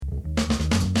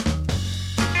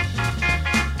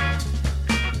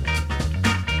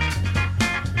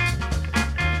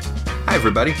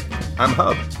everybody, I'm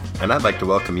Hub, and I'd like to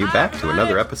welcome you back to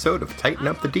another episode of Tighten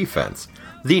Up the Defense,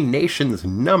 the nation's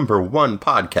 #1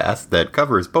 podcast that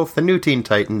covers both the new Teen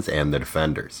Titans and the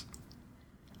Defenders.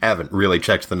 I haven't really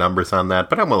checked the numbers on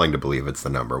that, but I'm willing to believe it's the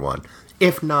 #1.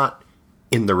 If not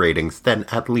in the ratings, then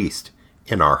at least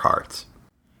in our hearts.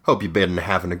 Hope you've been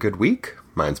having a good week.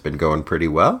 Mine's been going pretty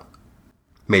well.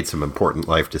 Made some important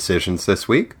life decisions this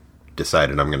week.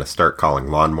 Decided I'm going to start calling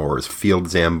lawnmowers field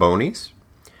zambonis.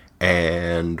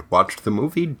 And watched the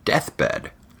movie Deathbed,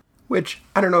 which,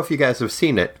 I don't know if you guys have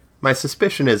seen it. My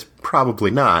suspicion is probably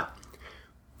not.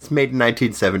 It's made in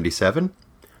 1977.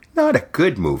 Not a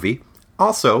good movie.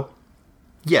 Also,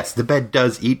 yes, the bed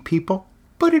does eat people,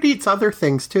 but it eats other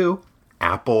things too.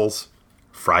 Apples,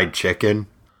 fried chicken.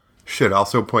 Should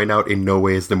also point out, in no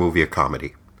way is the movie a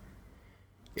comedy.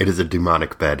 It is a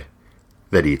demonic bed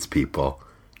that eats people,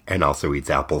 and also eats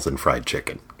apples and fried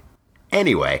chicken.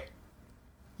 Anyway,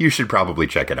 you should probably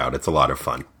check it out. It's a lot of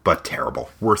fun, but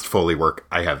terrible. Worst Foley work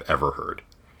I have ever heard.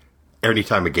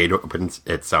 Anytime a gate opens,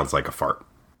 it sounds like a fart.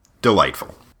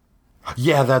 Delightful.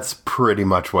 Yeah, that's pretty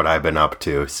much what I've been up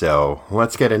to, so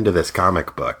let's get into this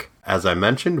comic book. As I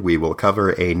mentioned, we will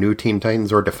cover a new Teen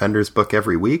Titans or Defenders book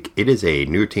every week. It is a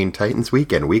new Teen Titans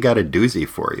week, and we got a doozy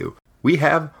for you. We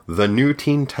have the new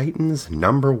Teen Titans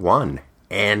 #1,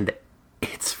 and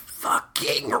it's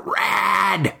fucking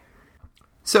rad!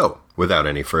 So, without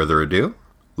any further ado,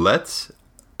 let's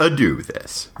ado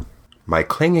this. My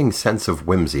clinging sense of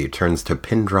whimsy turns to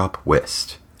pin-drop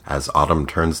whist as autumn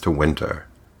turns to winter.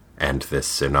 And this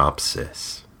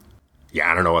synopsis.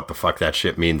 Yeah, I don't know what the fuck that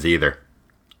shit means either.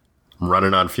 I'm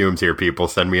running on fumes here, people.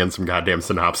 Send me in some goddamn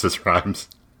synopsis rhymes.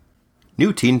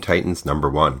 New Teen Titans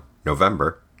 #1,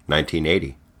 November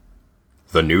 1980.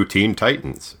 The New Teen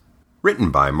Titans.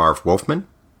 Written by Marv Wolfman.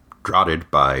 Drotted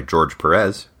by George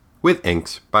Perez. With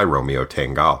inks by Romeo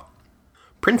Tanghal.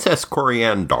 Princess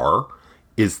Koriand'ar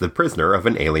is the prisoner of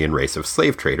an alien race of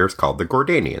slave traders called the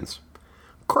Gordanians.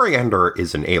 Koriand'ar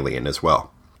is an alien as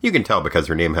well. You can tell because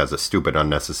her name has a stupid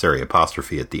unnecessary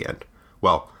apostrophe at the end.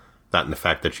 Well, that and the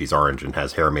fact that she's orange and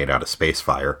has hair made out of space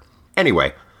fire.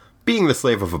 Anyway, being the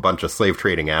slave of a bunch of slave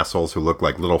trading assholes who look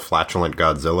like little flatulent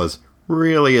Godzillas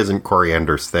really isn't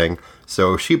Koriand'ar's thing,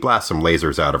 so she blasts some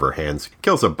lasers out of her hands,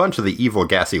 kills a bunch of the evil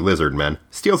gassy lizard men,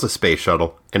 steals a space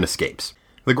shuttle, and escapes.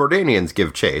 The Gordanians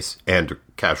give chase, and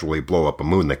casually blow up a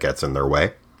moon that gets in their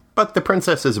way, but the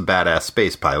princess is a badass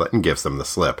space pilot and gives them the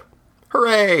slip.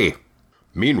 Hooray!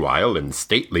 Meanwhile, in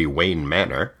stately Wayne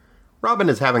Manor, Robin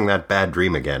is having that bad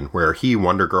dream again, where he,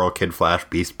 Wonder Girl, Kid Flash,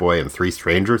 Beast Boy, and 3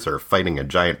 strangers are fighting a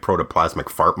giant protoplasmic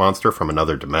fart monster from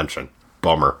another dimension.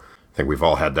 Bummer. I think we've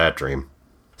all had that dream.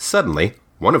 Suddenly,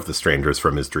 one of the strangers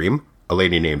from his dream, a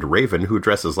lady named Raven who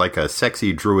dresses like a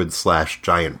sexy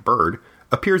druid/giant bird,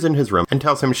 appears in his room and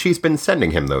tells him she's been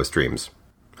sending him those dreams.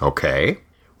 Okay.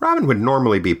 Robin would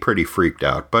normally be pretty freaked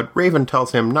out, but Raven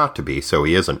tells him not to be, so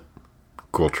he isn't.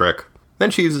 Cool trick.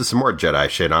 Then she uses some more Jedi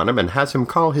shit on him and has him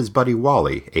call his buddy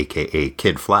Wally, aka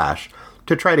Kid Flash,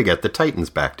 to try to get the Titans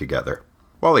back together.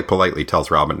 Wally politely tells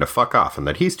Robin to fuck off and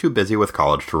that he's too busy with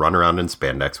college to run around in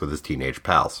spandex with his teenage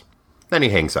pals. Then he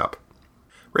hangs up.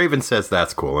 Raven says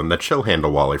that's cool and that she'll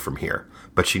handle Wally from here,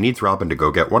 but she needs Robin to go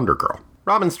get Wonder Girl.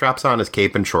 Robin straps on his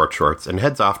cape and short shorts and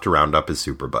heads off to round up his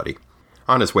super buddy.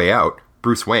 On his way out,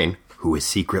 Bruce Wayne, who is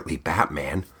secretly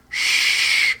Batman,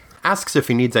 asks if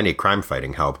he needs any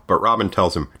crime-fighting help, but Robin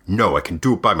tells him, "No, I can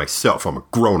do it by myself, I'm a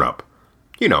grown-up."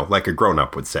 You know, like a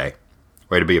grown-up would say.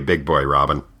 Way to be a big boy,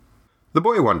 Robin. The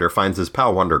boy Wonder finds his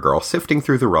pal Wonder Girl sifting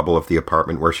through the rubble of the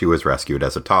apartment where she was rescued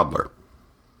as a toddler.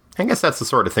 I guess that's the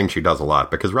sort of thing she does a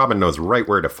lot, because Robin knows right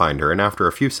where to find her, and after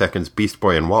a few seconds, Beast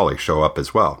Boy and Wally show up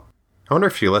as well. I wonder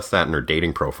if she lists that in her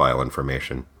dating profile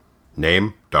information.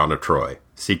 Name, Donna Troy.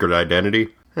 Secret identity?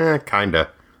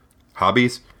 Kinda.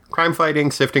 Hobbies? Crime fighting,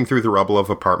 sifting through the rubble of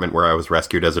apartment where I was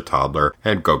rescued as a toddler,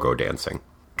 and go-go dancing.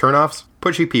 Turnoffs?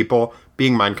 Pushy people,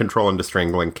 being mind control into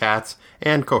strangling cats,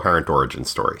 and coherent origin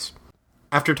stories.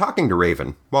 After talking to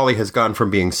Raven, Wally has gone from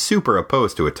being super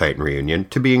opposed to a Titan reunion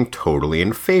to being totally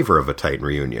in favor of a Titan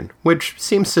reunion, which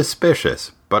seems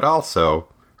suspicious, but also,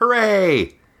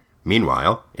 hooray!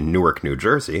 Meanwhile, in Newark, New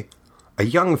Jersey, a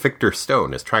young Victor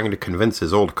Stone is trying to convince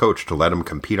his old coach to let him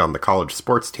compete on the college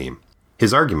sports team.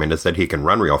 His argument is that he can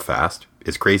run real fast,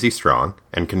 is crazy strong,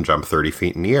 and can jump 30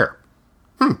 feet in the air.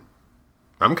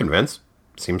 I'm convinced.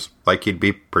 Seems like he'd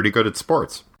be pretty good at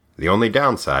sports. The only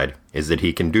downside is that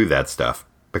he can do that stuff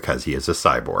because he is a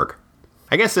cyborg.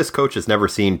 I guess this coach has never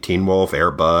seen Teen Wolf, Air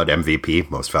Bud, MVP,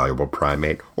 Most Valuable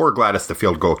Primate, or Gladys the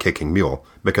Field Goal Kicking Mule,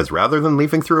 because rather than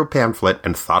leafing through a pamphlet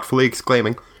and thoughtfully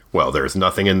exclaiming, Well, there's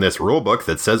nothing in this rulebook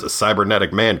that says a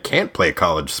cybernetic man can't play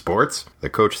college sports. The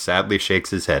coach sadly shakes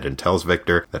his head and tells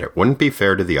Victor that it wouldn't be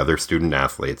fair to the other student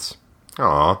athletes.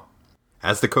 Aww.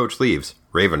 As the coach leaves,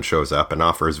 Raven shows up and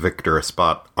offers Victor a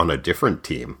spot on a different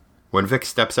team. When Vic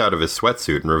steps out of his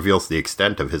sweatsuit and reveals the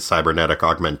extent of his cybernetic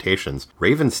augmentations,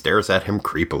 Raven stares at him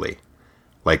creepily.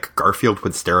 Like Garfield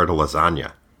would stare at a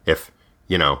lasagna. If,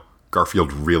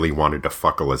 Garfield really wanted to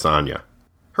fuck a lasagna.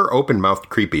 Her open-mouthed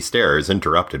creepy stare is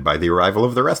interrupted by the arrival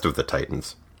of the rest of the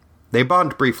Titans. They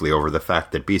bond briefly over the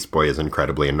fact that Beast Boy is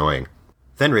incredibly annoying.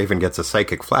 Then Raven gets a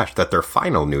psychic flash that their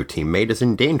final new teammate is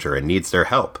in danger and needs their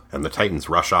help, and the Titans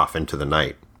rush off into the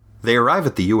night. They arrive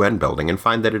at the UN building and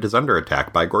find that it is under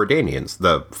attack by Gordanians,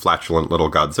 the flatulent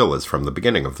little Godzillas from the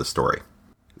beginning of the story.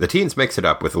 The teens mix it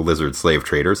up with the lizard slave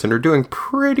traders and are doing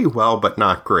pretty well but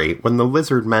not great when the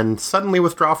lizard men suddenly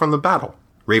withdraw from the battle.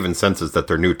 Raven senses that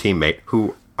their new teammate,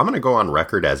 who I'm going to go on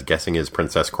record as guessing is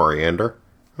Princess Coriander,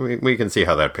 we can see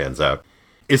how that pans out,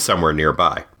 is somewhere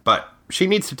nearby. But she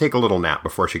needs to take a little nap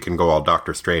before she can go all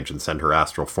Doctor Strange and send her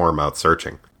astral form out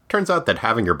searching. Turns out that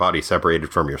having your body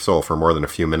separated from your soul for more than a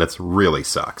few minutes really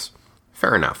sucks.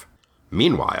 Fair enough.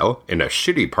 Meanwhile, in a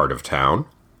shitty part of town,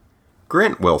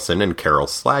 Grant Wilson and Carol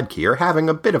Sladkey are having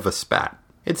a bit of a spat.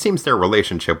 It seems their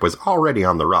relationship was already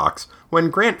on the rocks when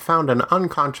Grant found an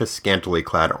unconscious, scantily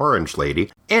clad orange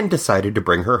lady and decided to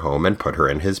bring her home and put her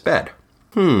in his bed.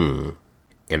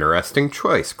 Interesting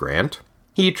choice, Grant.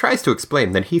 He tries to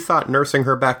explain that he thought nursing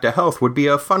her back to health would be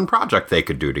a fun project they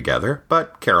could do together,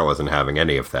 but Carol isn't having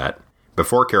any of that.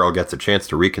 Before Carol gets a chance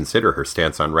to reconsider her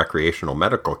stance on recreational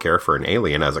medical care for an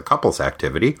alien as a couple's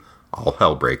activity, all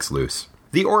hell breaks loose.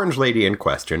 The orange lady in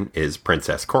question is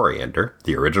Princess Coriander,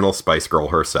 the original Spice Girl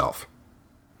herself.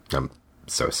 I'm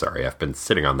so sorry, I've been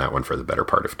sitting on that one for the better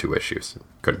part of 2 issues.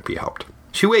 Couldn't be helped.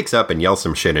 She wakes up and yells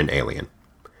some shit in alien.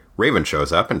 Raven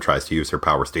shows up and tries to use her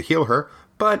powers to heal her,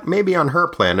 but maybe on her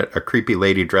planet, a creepy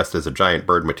lady dressed as a giant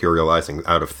bird materializing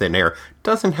out of thin air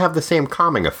doesn't have the same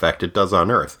calming effect it does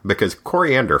on Earth, because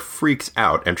Coriander freaks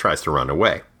out and tries to run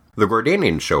away. The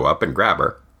Gordanians show up and grab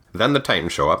her. Then the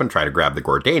Titans show up and try to grab the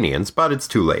Gordanians, but it's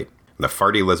too late. The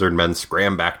farty lizard men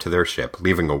scram back to their ship,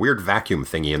 leaving a weird vacuum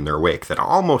thingy in their wake that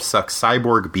almost sucks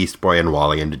Cyborg, Beast Boy, and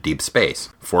Wally into deep space.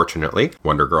 Fortunately,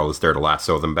 Wonder Girl is there to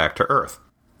lasso them back to Earth.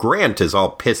 Grant is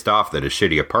all pissed off that his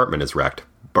shitty apartment is wrecked,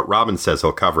 but Robin says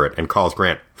he'll cover it and calls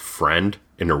Grant friend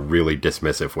in a really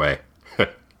dismissive way.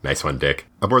 Nice one, Dick.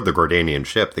 Aboard the Gordanian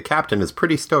ship, the captain is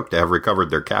pretty stoked to have recovered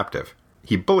their captive.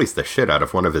 He bullies the shit out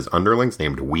of one of his underlings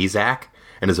named Weezak,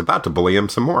 and is about to bully him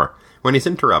some more, when he's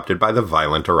interrupted by the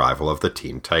violent arrival of the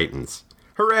Teen Titans.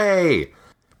 Hooray!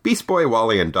 Beast Boy,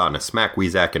 Wally, and Donna smack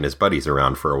Weezak and his buddies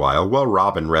around for a while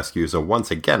Robin rescues a once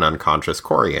again unconscious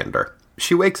Coriander.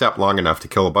 She wakes up long enough to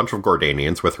kill a bunch of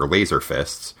Gordanians with her laser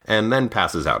fists, and then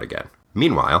passes out again.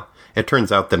 Meanwhile, it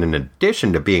turns out that in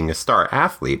addition to being a star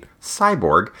athlete,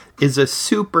 Cyborg is a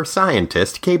super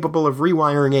scientist capable of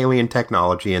rewiring alien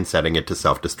technology and setting it to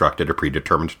self-destruct at a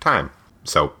predetermined time.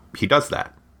 So, he does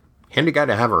that. Handy guy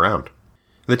to have around.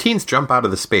 The teens jump out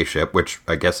of the spaceship, which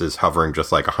I guess is hovering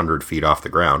just like 100 feet off the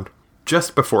ground,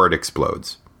 just before it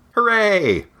explodes.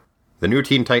 Hooray! The new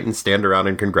Teen Titans stand around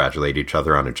and congratulate each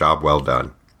other on a job well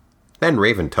done. Then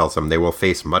Raven tells them they will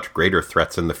face much greater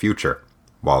threats in the future.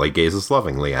 Wally gazes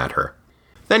lovingly at her.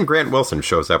 Then Grant Wilson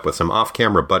shows up with some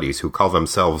off-camera buddies who call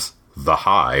themselves The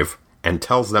Hive, and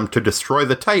tells them to destroy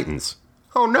the Titans.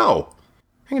 Oh no!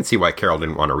 I can see why Carol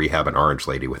didn't want to rehab an orange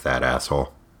lady with that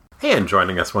asshole. And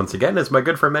joining us once again is my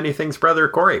good for many things brother,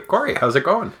 Corey. Corey, how's it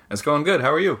going? It's going good.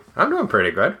 How are you? I'm doing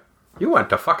pretty good. You went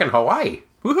to fucking Hawaii.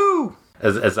 Woohoo!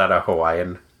 Is that a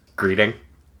Hawaiian greeting?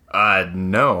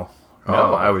 No. Oh.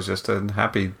 No, I was just a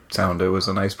happy sound. It was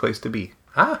a nice place to be.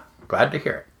 Ah, glad to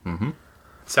hear it. Mm-hmm.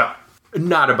 So,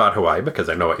 not about Hawaii, because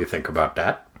I know what you think about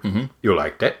that. Mm-hmm. You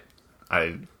liked it.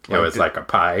 It was like a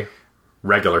pie,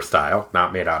 regular style,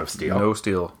 not made out of steel. No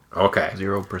steel. Okay.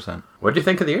 0%. What'd you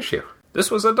think of the issue?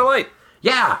 This was a delight.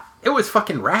 Yeah, it was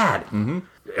fucking rad. Mm-hmm.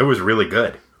 It was really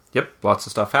good. Yep, lots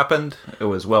of stuff happened. It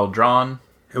was well drawn.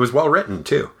 It was well written,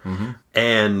 too. Mm-hmm.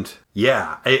 And,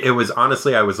 yeah, it was,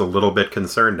 honestly, I was a little bit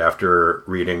concerned after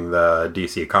reading the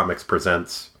DC Comics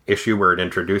Presents issue where it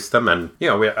introduced them. And, you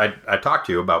know, I talked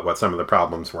to you about what some of the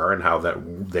problems were and how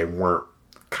that they weren't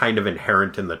kind of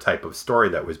inherent in the type of story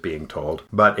that was being told.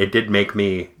 But it did make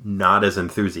me not as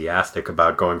enthusiastic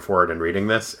about going forward and reading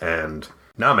this. And,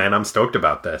 no, man, I'm stoked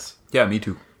about this. Yeah, me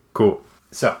too. Cool.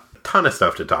 So, a ton of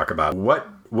stuff to talk about. What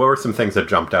were some things that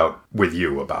jumped out with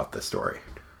you about this story?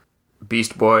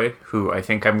 Beast Boy, who I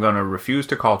think I'm going to refuse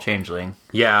to call Changeling.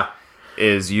 Yeah.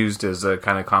 is used as a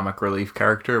kind of comic relief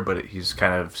character, but he's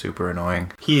kind of super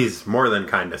annoying. He's more than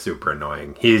kind of super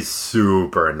annoying. He's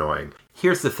super annoying.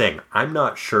 Here's the thing. I'm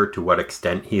not sure to what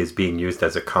extent he is being used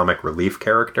as a comic relief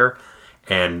character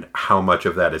and how much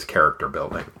of that is character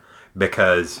building.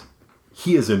 Because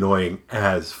he is annoying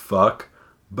as fuck,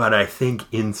 but I think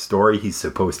in story he's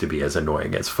supposed to be as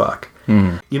annoying as fuck.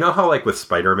 You know how, like, with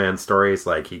Spider-Man stories,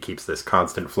 like, he keeps this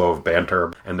constant flow of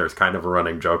banter, and there's kind of a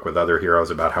running joke with other heroes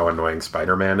about how annoying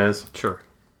Spider-Man is? Sure.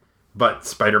 But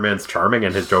Spider-Man's charming,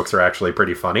 and his jokes are actually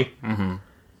pretty funny. Mm-hmm.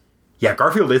 Yeah,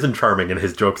 Garfield isn't charming, and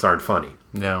his jokes aren't funny.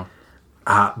 No.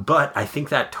 But I think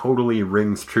that totally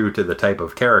rings true to the type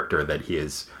of character that he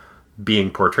is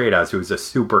being portrayed as, who's a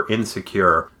super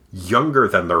insecure, younger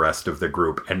than the rest of the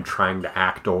group, and trying to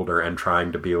act older and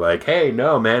trying to be like, hey,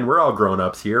 no, man, we're all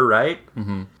grown-ups here, right?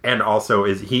 Mm-hmm. And also,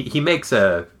 he makes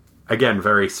a, again,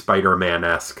 very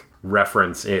Spider-Man-esque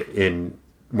reference in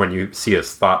when you see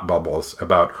his thought bubbles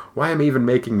about why I'm even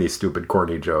making these stupid,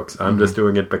 corny jokes. I'm just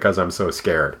doing it because I'm so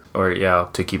scared. Or, yeah,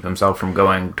 to keep himself from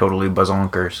going totally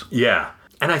bazonkers. Yeah.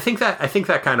 And I think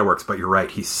that kind of works, but you're right,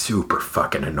 he's super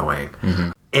fucking annoying.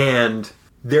 Mm-hmm. And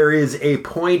there is a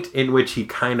point in which he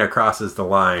kind of crosses the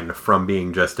line from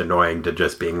being just annoying to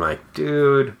just being like,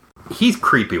 dude, he's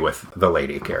creepy with the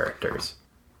lady characters.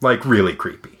 Like, really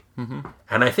creepy. Mm-hmm.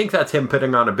 And I think that's him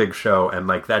putting on a big show, and,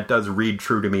 like, that does read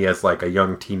true to me as, like, a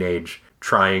young teenage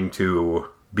trying to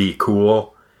be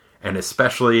cool. And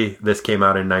especially, this came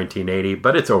out in 1980,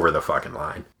 but it's over the fucking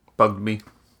line. Bugged me.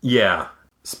 Yeah.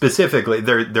 Specifically,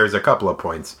 there's a couple of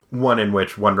points. One in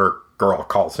which Wonder Girl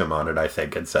calls him on it, I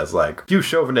think, and says, like, you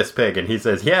chauvinist pig. And he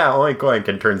says, yeah, oink oink,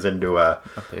 and turns into a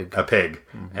pig.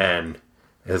 Mm-hmm. And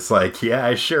it's like, yeah,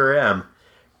 I sure am.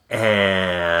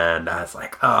 And I was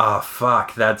like, oh,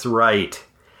 fuck, that's right.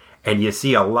 And you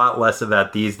see a lot less of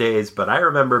that these days, but I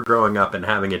remember growing up and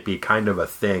having it be kind of a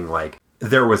thing. Like,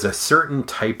 there was a certain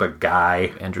type of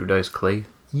guy. Andrew Dice Clay?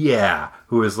 Yeah,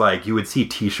 who was like, you would see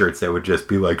t-shirts that would just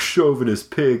be like,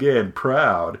 chauvinist pig and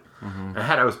proud. Mm-hmm.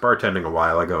 I was bartending a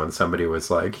while ago and somebody was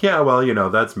like, yeah, well, you know,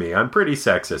 that's me. I'm pretty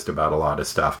sexist about a lot of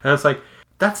stuff. And it's like,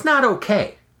 that's not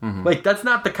okay. Mm-hmm. Like, that's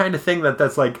not the kind of thing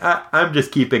that's like, I'm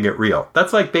just keeping it real.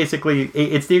 That's like, basically,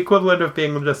 it's the equivalent of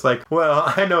being just like, well,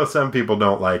 I know some people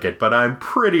don't like it, but I'm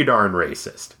pretty darn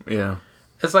racist. Yeah.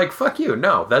 It's like, fuck you.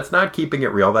 No, that's not keeping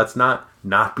it real. That's not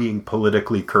being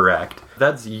politically correct.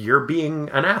 That's, you're being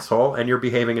an asshole and you're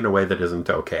behaving in a way that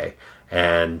isn't okay.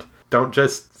 And don't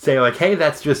just say like, hey,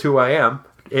 that's just who I am.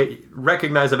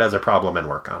 Recognize it as a problem and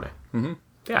work on it. Mm-hmm.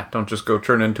 Yeah, don't just go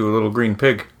turn into a little green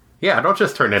pig. Yeah, don't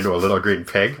just turn into a little green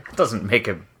pig. It doesn't make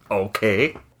it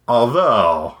okay.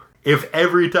 Although, if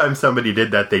every time somebody did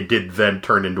that, they did then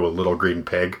turn into a little green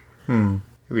pig, it'd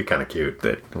be kind of cute.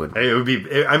 It would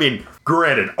be, I mean,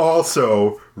 granted,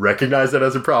 also recognize it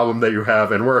as a problem that you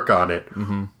have and work on it.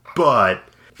 Mm-hmm. But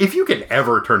if you can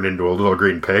ever turn into a little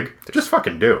green pig, just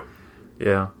fucking do.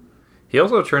 Yeah. He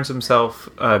also turns himself,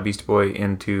 Beast Boy,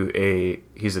 into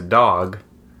he's a dog.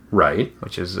 Right.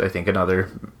 Which is, I think, another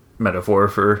metaphor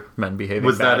for men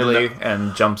behaving badly,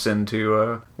 and jumps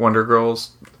into Wonder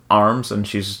Girl's arms, and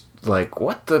she's like,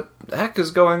 what the heck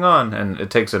is going on? And it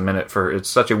takes a minute it's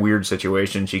such a weird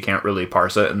situation, she can't really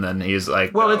parse it, and then he's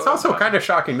like... Well, it's also kind of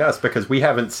shocking to us, because we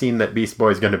haven't seen that Beast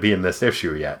Boy's going to be in this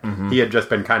issue yet. Mm-hmm. He had just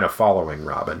been kind of following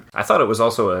Robin. I thought it was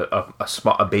also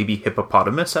a baby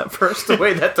hippopotamus at first, the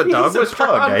way that the dog was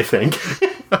pug, I think.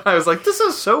 I was like, this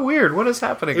is so weird, what is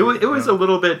happening? It was a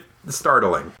little bit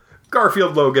startling.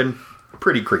 Garfield Logan,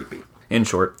 pretty creepy. In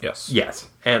short, yes. Yes,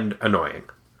 and annoying.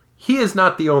 He is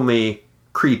not the only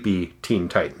creepy Teen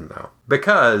Titan, though,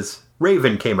 because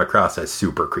Raven came across as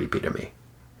super creepy to me.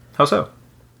 How so?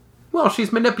 Well,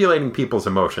 she's manipulating people's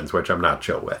emotions, which I'm not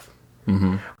chill with.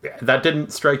 Mm-hmm. That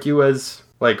didn't strike you as,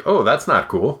 like, oh, that's not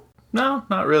cool? No,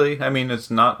 not really. I mean, it's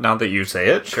not, now that you say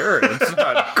it, sure, it's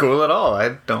not cool at all.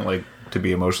 I don't like to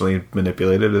be emotionally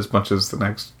manipulated as much as the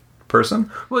next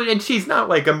person. Well, and she's not,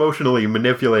 like, emotionally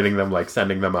manipulating them, like,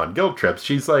 sending them on guilt trips.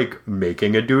 She's, like,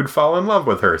 making a dude fall in love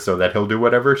with her so that he'll do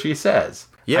whatever she says.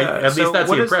 Yeah, at least that's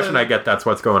the impression I get. That's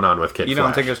what's going on with Kid Flash. You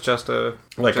don't think it's just a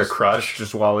crush?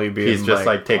 Just Wally being he's just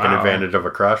like taking advantage of a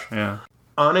crush? Yeah.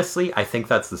 Honestly, I think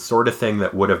that's the sort of thing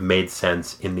that would have made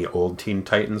sense in the old Teen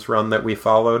Titans run that we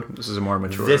followed. This is a more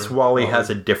mature... This Wally has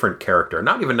a different character.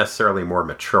 Not even necessarily more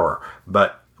mature,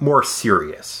 but more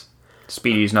serious.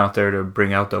 Speedy's not there to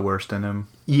bring out the worst in him.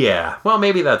 Yeah, well,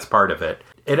 maybe that's part of it.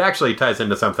 It actually ties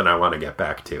into something I want to get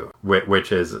back to,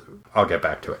 which is... I'll get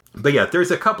back to it. But yeah,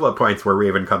 there's a couple of points where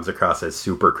Raven comes across as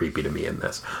super creepy to me in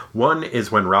this. One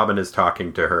is when Robin is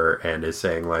talking to her and is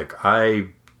saying, like, I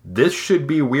this should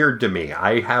be weird to me.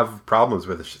 I have problems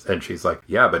with it. And she's like,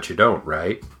 yeah, but you don't,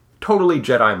 right? Totally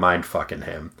Jedi mind fucking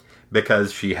him.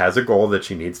 Because she has a goal that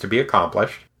she needs to be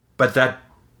accomplished. But that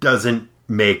doesn't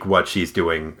make what she's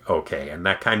doing okay. And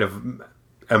that kind of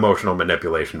emotional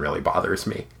manipulation really bothers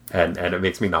me. And it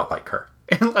makes me not like her.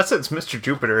 Unless it's Mr.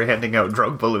 Jupiter handing out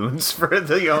drug balloons for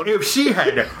the owner. If she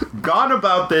had gone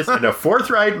about this in a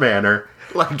forthright manner,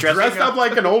 like dressed up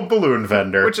like an old balloon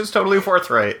vendor. Which is totally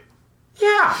forthright.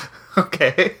 Yeah.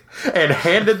 Okay. And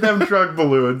handed them drug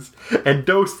balloons and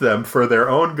dosed them for their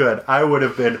own good, I would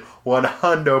have been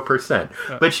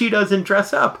 100%. But she doesn't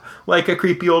dress up like a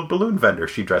creepy old balloon vendor.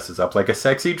 She dresses up like a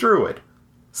sexy druid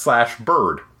 /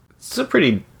 bird. It's a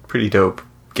pretty dope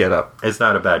get up. It's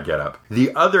not a bad get up.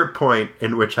 The other point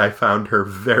in which I found her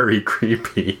very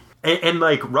creepy, and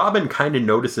like Robin kind of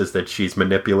notices that she's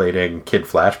manipulating Kid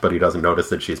Flash, but he doesn't notice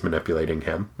that she's manipulating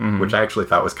him, which I actually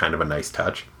thought was kind of a nice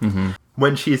touch.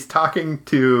 When she's talking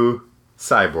to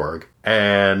Cyborg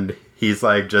and he's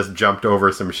like just jumped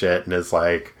over some shit and is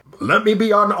like, let me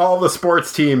be on all the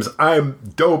sports teams.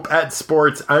 I'm dope at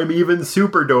sports. I'm even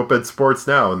super dope at sports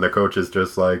now. And the coach is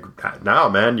just like, no,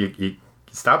 man, you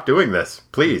stop doing this.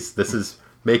 Please. This is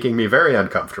making me very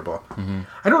uncomfortable.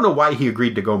 I don't know why he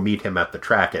agreed to go meet him at the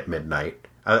track at midnight.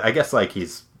 I guess like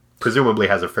he's presumably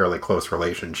has a fairly close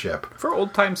relationship. For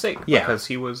old time's sake. Yeah. Because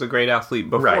he was a great athlete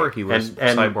before he was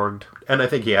cyborged. And I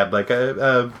think he had like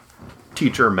a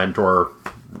teacher-mentor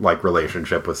like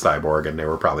relationship with Cyborg, and they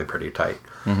were probably pretty tight.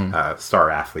 Star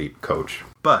athlete coach.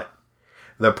 But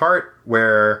the part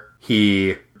where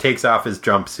he takes off his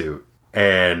jumpsuit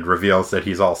and reveals that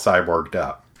he's all cyborged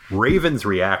up, Raven's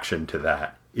reaction to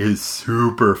that is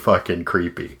super fucking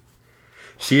creepy.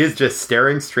 She is just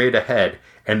staring straight ahead,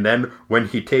 and then when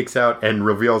he takes out and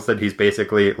reveals that he's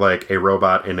basically like a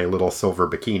robot in a little silver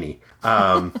bikini,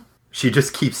 she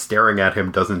just keeps staring at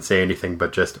him, doesn't say anything,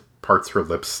 but just parts her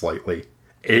lips slightly.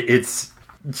 I'm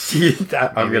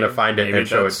going to find it and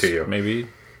show it to you. Maybe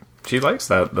she likes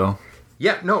that, though.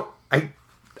 Yeah, no,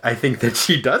 I think that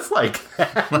she does like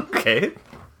that. Okay.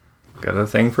 Got a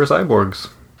thing for cyborgs,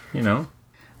 you know.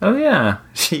 Oh, yeah.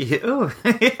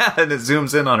 Yeah, and it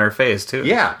zooms in on her face, too.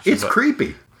 Yeah, it's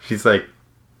creepy. She's like,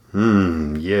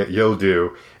 yeah, you'll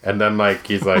do. And then, like,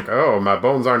 he's like, oh, my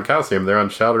bones aren't calcium. They're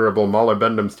unshatterable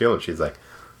molybdenum steel. And she's like,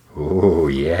 oh,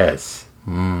 yes.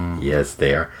 Yes,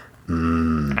 they are.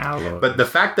 But the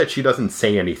fact that she doesn't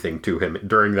say anything to him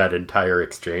during that entire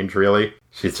exchange, really,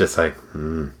 she's just like,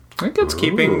 I think it's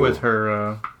keeping with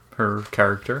her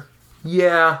character.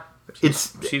 Yeah.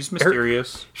 She's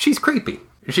mysterious. She's creepy.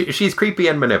 She's creepy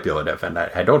and manipulative, and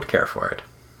I don't care for it.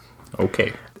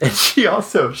 Okay. And she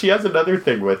has another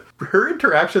thing with her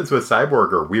interactions with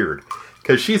Cyborg are weird,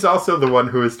 because she's also the one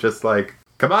who is just like,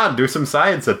 come on, do some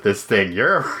science at this thing.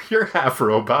 You're half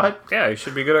robot. Yeah, you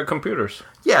should be good at computers.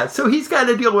 Yeah, so he's got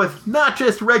to deal with not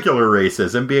just regular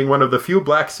racism, being one of the few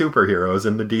black superheroes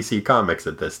in the DC comics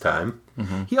at this time.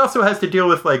 He also has to deal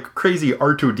with, like, crazy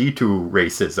R2-D2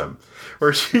 racism,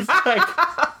 where she's like...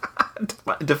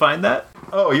 Define that?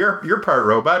 Oh, you're part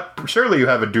robot. Surely you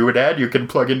have a doodad you can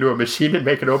plug into a machine and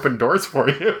make it open doors for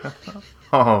you.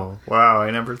 Oh, wow, I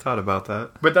never thought about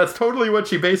that. But that's totally what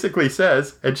she basically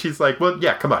says. And she's like, well,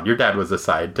 yeah, come on, your dad was a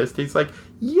scientist. He's like,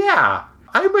 yeah,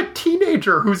 I'm a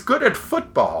teenager who's good at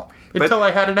football until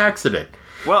I had an accident.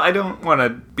 Well, I don't want to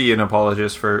be an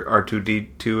apologist for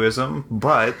R2-D2ism,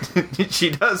 but she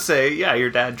does say, yeah,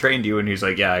 your dad trained you, and he's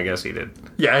like, yeah, I guess he did.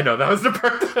 Yeah, I know, that was the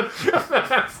part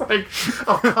that's like,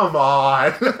 oh, come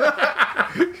on.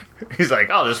 He's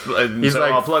like, I'll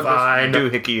plug this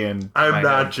doohickey in. I'm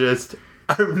not just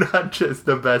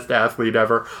the best athlete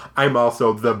ever. I'm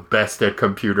also the best at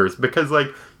computers, because, like,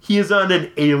 he is on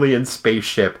an alien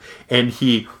spaceship, and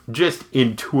he just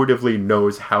intuitively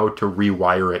knows how to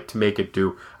rewire it to make it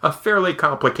do a fairly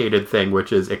complicated thing,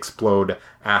 which is explode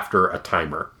after a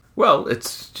timer. Well,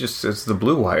 it's the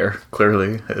blue wire,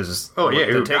 clearly, is the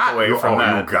takeaway from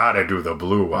that. You gotta do the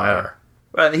blue wire.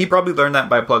 Yeah. Well, he probably learned that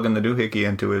by plugging the doohickey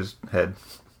into his head.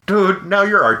 Dude, now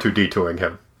you're R2-D2ing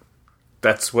him.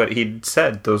 That's what he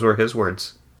said. Those were his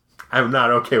words. I'm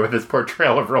not okay with his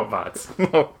portrayal of robots.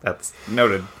 That's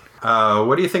noted.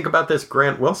 What do you think about this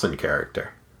Grant Wilson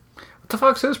character? What the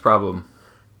fuck's his problem?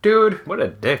 Dude. What a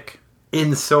dick.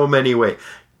 In so many ways.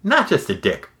 Not just a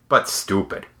dick, but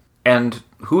stupid. And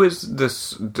who is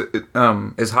this?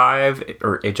 Is Hive,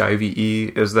 or HIV,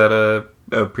 is that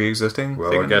a pre-existing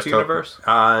thing in this universe?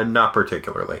 Not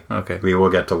particularly. Okay. We will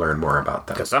get to learn more about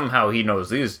that. Because somehow he knows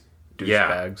these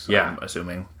douchebags, I'm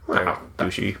assuming. Wow.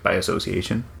 Douchey by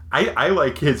association. I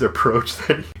like his approach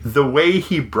that the way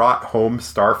he brought home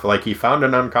Starfire, like he found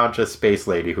an unconscious space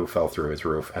lady who fell through his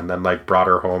roof and then like brought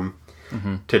her home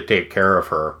to take care of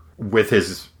her with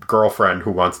his girlfriend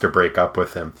who wants to break up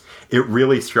with him. It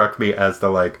really struck me as the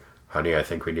like, honey, I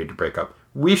think we need to break up.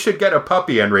 We should get a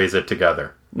puppy and raise it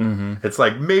together. Mm-hmm. It's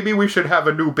like, maybe we should have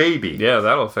a new baby. Yeah,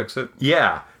 that'll fix it.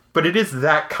 Yeah. But it is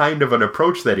that kind of an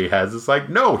approach that he has. It's like,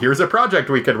 no, here's a project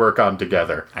we could work on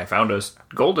together. I found a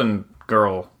golden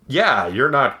girl. Yeah, you're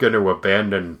not going to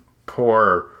abandon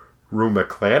poor Rue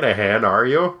McClanahan, are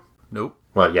you? Nope.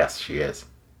 Well, yes, she is.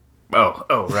 Oh,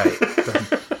 right.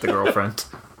 the girlfriend.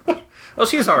 Well,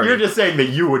 she's already... You're just saying that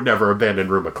you would never abandon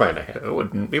Rue McClanahan. It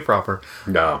wouldn't be proper.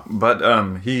 No.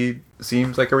 But he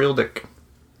seems like a real dick.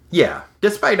 Yeah.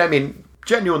 Despite,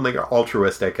 genuinely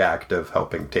altruistic act of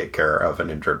helping take care of an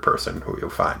injured person who you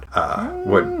find. I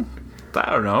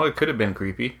don't know. It could have been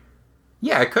creepy.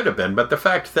 Yeah, it could have been. But the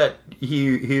fact that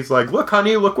he's like, look,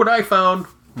 honey, look what I found.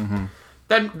 Mm-hmm.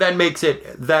 That makes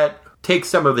it... That takes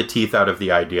some of the teeth out of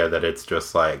the idea that it's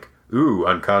just like, ooh,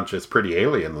 unconscious pretty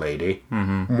alien lady.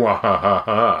 Mm-hmm.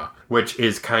 Mwahaha. Which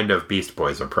is kind of Beast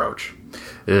Boy's approach.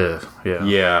 Ugh, yeah.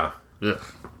 Yeah. Ugh.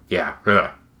 Yeah.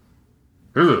 Ugh.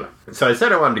 Ugh. So I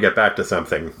said I wanted to get back to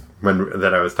something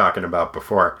that I was talking about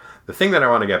before. The thing that I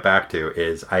want to get back to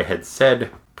is I had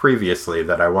said previously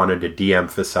that I wanted to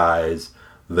de-emphasize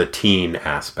the teen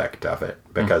aspect of it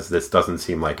because this doesn't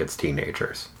seem like it's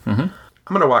teenagers. Mm-hmm. I'm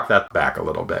going to walk that back a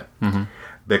little bit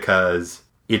because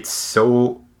it's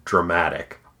so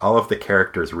dramatic. All of the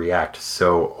characters react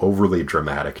so overly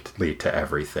dramatically to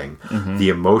everything. Mm-hmm. The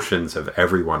emotions of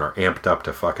everyone are amped up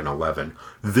to fucking 11.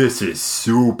 This is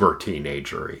super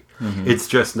teenagery. Mm-hmm. It's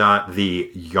just not the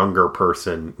younger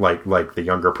person, like the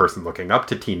younger person looking up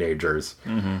to teenagers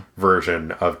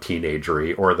version of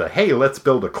teenagery, or the, hey, let's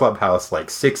build a clubhouse like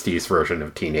 60s version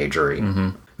of teenagery. Mm-hmm.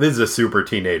 This is a super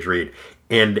teenage read.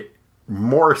 And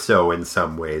more so in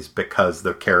some ways because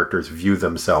the characters view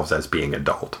themselves as being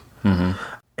adult. Mm-hmm.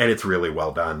 And it's really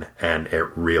well done, and it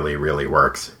really, really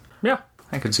works. Yeah,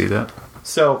 I can see that.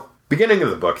 So, beginning of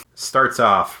the book starts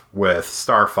off with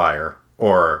Starfire,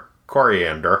 or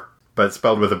Coriander, but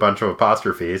spelled with a bunch of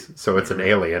apostrophes, so it's an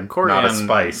alien, not a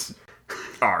spice.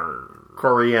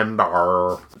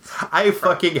 Coriander. I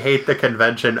fucking hate the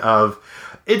convention of,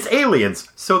 it's aliens,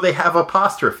 so they have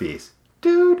apostrophes.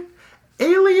 Dude,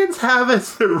 aliens have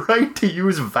the right to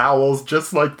use vowels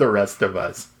just like the rest of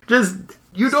us.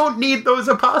 You don't need those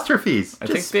apostrophes. I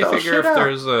think they figure if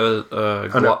there's a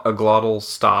glottal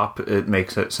stop, it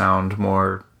makes it sound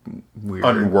more weird.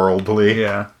 Unworldly.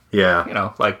 Yeah. Yeah. You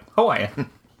know, like Hawaiian.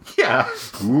 Yeah.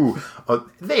 Ooh.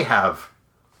 They have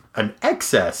an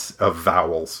excess of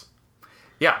vowels.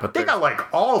 Yeah, but they got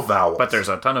like all vowels. But there's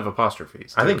a ton of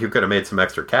apostrophes. I think you could have made some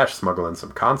extra cash smuggling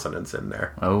some consonants in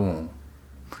there. Oh.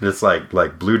 Just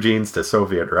like blue jeans to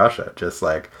Soviet Russia. Just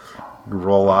like...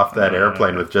 roll off that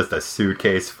airplane with just a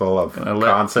suitcase full of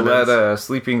consonants. Let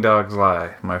sleeping dogs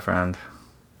lie, my friend.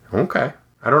 Okay.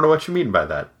 I don't know what you mean by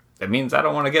that. It means I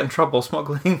don't want to get in trouble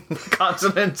smuggling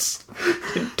consonants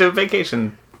to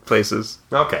vacation places.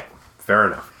 Okay. Fair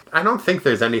enough. I don't think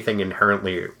there's anything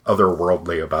inherently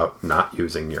otherworldly about not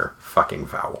using your fucking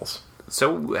vowels.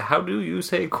 So how do you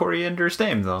say Coriander's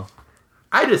name, though?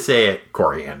 I just say it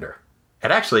Coriander.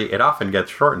 It often gets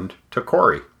shortened to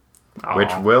Cory. Aww.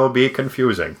 Which will be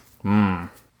confusing.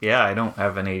 Yeah, I don't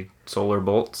have any solar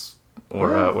bolts.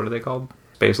 Or, what are they called?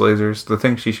 Space lasers. The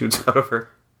thing she shoots out of her.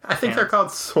 I think they're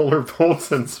called solar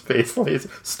bolts and space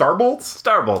lasers. Star bolts?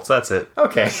 Star bolts, that's it.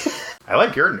 Okay. I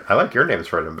like your names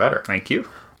for them better. Thank you.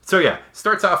 So yeah,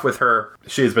 starts off with her.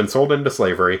 She has been sold into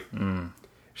slavery.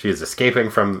 She is escaping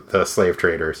from the slave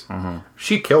traders. Mm-hmm.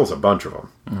 She kills a bunch of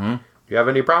them. Mm-hmm. Do you have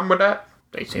any problem with that?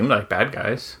 They seem like bad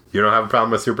guys. You don't have a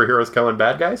problem with superheroes killing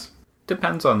bad guys?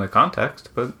 Depends on the context,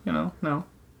 but, no.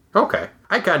 Okay.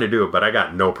 I kind of do, but I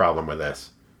got no problem with this.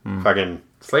 Fucking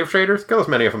slave traders, kill as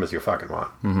many of them as you fucking want.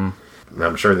 Mm-hmm.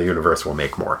 I'm sure the universe will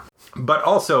make more. But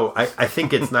also, I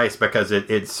think it's nice because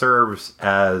it serves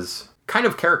as kind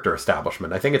of character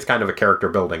establishment. I think it's kind of a character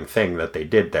building thing that they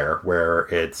did there, where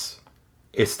it's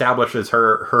establishes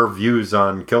her views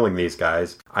on killing these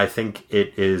guys. I think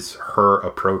it is her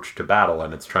approach to battle,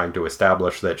 and it's trying to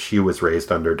establish that she was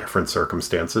raised under different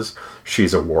circumstances.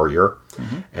 She's a warrior,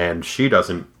 and she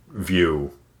doesn't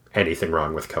view anything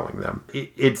wrong with killing them.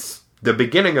 It's the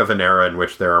beginning of an era in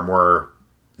which there are more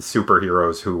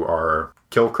superheroes who are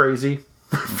kill crazy,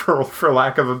 for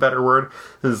lack of a better word.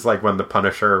 This is like when the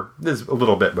Punisher, this is a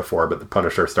little bit before, but the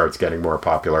Punisher starts getting more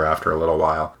popular after a little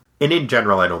while. And in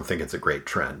general, I don't think it's a great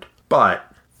trend.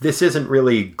 But this isn't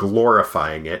really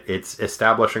glorifying it. It's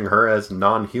establishing her as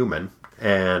non-human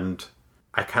and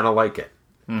I kind of like it.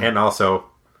 And also,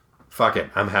 fuck it,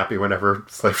 I'm happy whenever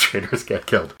slave traders get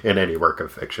killed in any work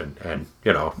of fiction, and,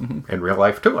 you know, in real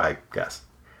life too, I guess.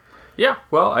 Yeah,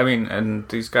 well, I mean, and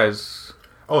these guys...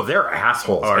 Oh, they're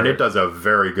assholes, and it does a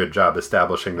very good job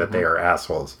establishing that they are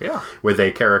assholes. Yeah. With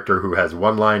a character who has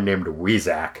one line named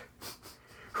Weezak,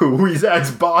 who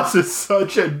Weezak's boss is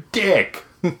such a dick.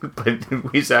 But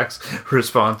Weezak's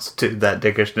response to that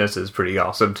dickishness is pretty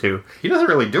awesome, too. He doesn't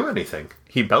really do anything.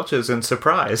 He belches in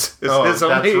surprise. That's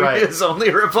right. His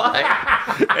only reply.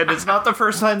 And it's not the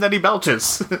first time that he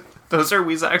belches. Those are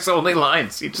Weezak's only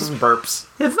lines. He just burps.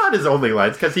 It's not his only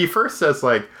lines, because he first says,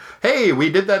 like, hey,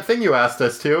 we did that thing you asked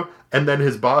us to. And then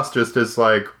his boss just is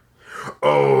like,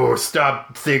 oh,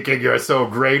 stop thinking you're so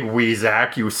great,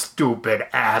 Weezak, you stupid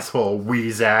asshole,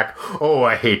 Weezak. Oh,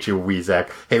 I hate you, Weezak.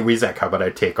 Hey, Weezak, how about I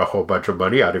take a whole bunch of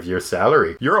money out of your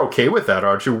salary? You're okay with that,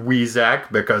 aren't you,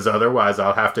 Weezak? Because otherwise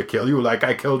I'll have to kill you like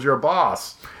I killed your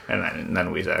boss. And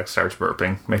then Weezak starts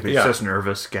burping. Maybe it's just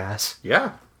nervous gas.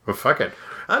 Yeah, well, fuck it.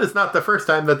 That is not the first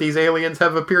time that these aliens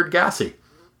have appeared gassy.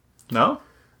 No?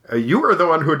 You were the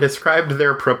one who described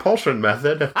their propulsion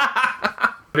method.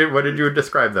 What did you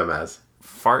describe them as?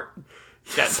 Fart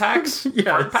jetpacks?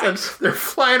 Yeah, fart packs? they're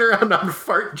flying around on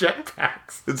fart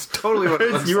jetpacks. It's totally what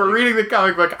it looks You were reading the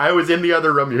comic book. I was in the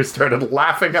other room. You started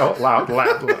laughing out loud.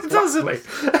 It doesn't.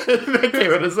 And I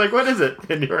came in. It's like, what is it?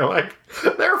 And you were like,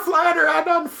 they're flying around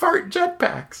on fart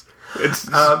jetpacks. It's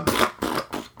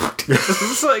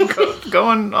it's like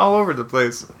going all over the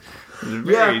place.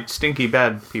 Very stinky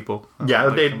bad people. Yeah,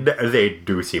 they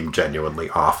do seem genuinely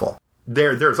awful.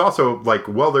 There's also, like,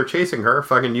 while they're chasing her,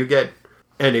 fucking you get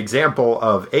an example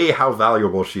of A, how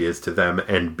valuable she is to them,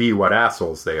 and B, what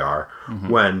assholes they are,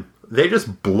 when they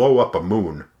just blow up a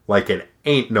moon like it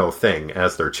ain't no thing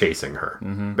as they're chasing her,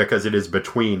 because it is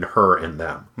between her and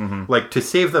them. Like, to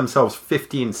save themselves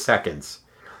 15 seconds,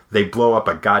 they blow up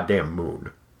a goddamn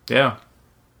moon. Yeah.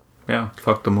 Yeah,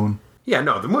 fuck the moon. Yeah,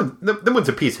 no, the moon's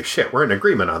a piece of shit. We're in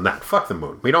agreement on that. Fuck the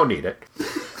moon. We don't need it.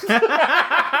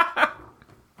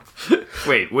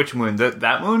 Wait, which moon?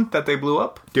 That moon that they blew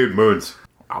up? Dude, moons.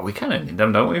 Oh, we kind of need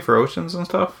them, don't we, for oceans and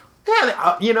stuff?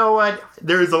 Yeah, you know what?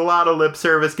 There's a lot of lip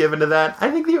service given to that.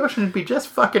 I think the ocean would be just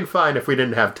fucking fine if we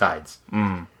didn't have tides.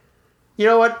 You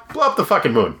know what? Blow up the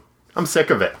fucking moon. I'm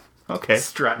sick of it. Okay.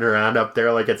 Strutting around up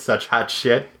there like it's such hot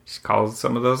shit. Just call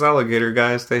some of those alligator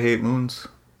guys, they hate moons.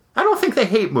 I don't think they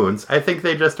hate moons. I think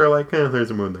they just are like, there's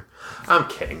a moon there. I'm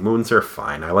kidding. Moons are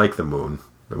fine. I like the moon.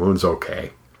 The moon's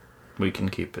okay. We can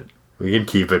keep it. We can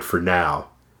keep it for now.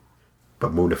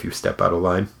 But moon, if you step out of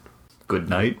line. Good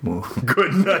night, moon.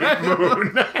 Good night,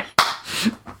 moon.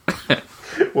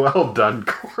 Well done,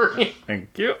 Corey.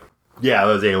 Thank you. Yeah,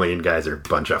 those alien guys are a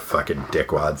bunch of fucking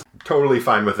dickwads. Totally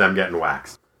fine with them getting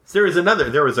waxed. There was a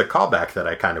callback that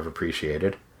I kind of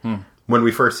appreciated. When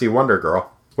we first see Wonder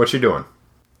Girl. What's she doing?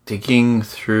 Digging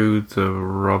through the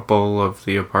rubble of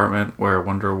the apartment where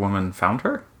Wonder Woman found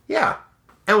her? Yeah.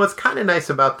 And what's kind of nice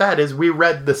about that is we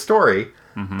read the story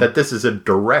that this is a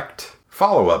direct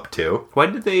follow-up to. Why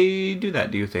did they do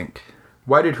that, do you think?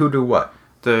 Why did who do what?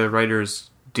 The writers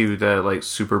do the, like,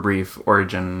 super brief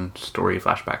origin story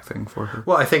flashback thing for her.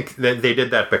 Well, I think that they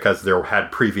did that because there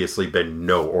had previously been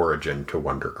no origin to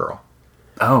Wonder Girl.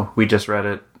 Oh, we just read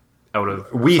it out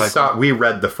of We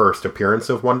read the first appearance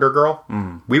of Wonder Girl.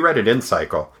 We read it in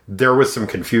Cycle. There was some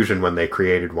confusion when they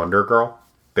created Wonder Girl,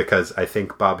 because I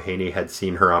think Bob Haney had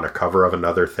seen her on a cover of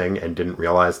another thing and didn't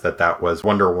realize that was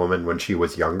Wonder Woman when she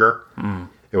was younger.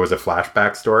 It was a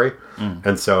flashback story.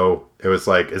 And so it was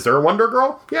like, is there a Wonder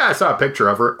Girl? Yeah, I saw a picture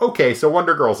of her. Okay, so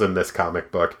Wonder Girl's in this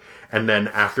comic book. And then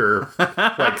after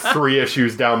like 3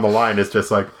 issues down the line, it's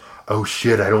just like, oh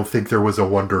shit, I don't think there was a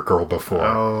Wonder Girl before.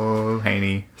 Oh,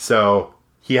 Haney. So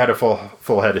he had a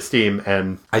full head of steam,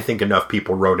 and I think enough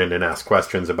people wrote in and asked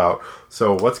questions about,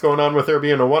 so what's going on with there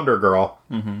being a Wonder Girl,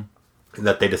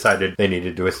 that they decided they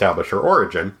needed to establish her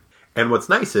origin. And what's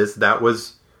nice is that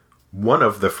was one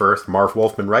of the first Marv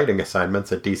Wolfman writing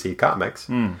assignments at DC Comics.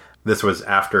 This was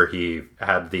after he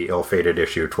had the ill-fated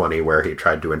issue 20 where he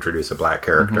tried to introduce a black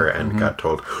character and got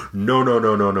told,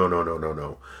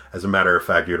 no. As a matter of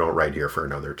fact, you don't write here for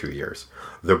another 2 years.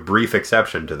 The brief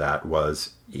exception to that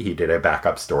was he did a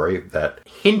backup story that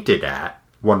hinted at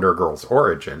Wonder Girl's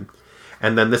origin.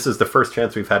 And then this is the first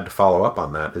chance we've had to follow up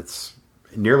on that. It's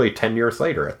nearly 10 years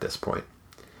later at this point.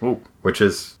 Ooh. Which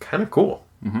is kind of cool.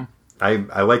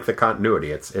 I like the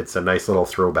continuity. It's a nice little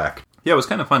throwback. Yeah, it was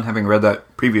kind of fun having read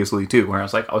that previously, too, where I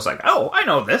was like, oh, I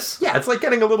know this. Yeah, it's like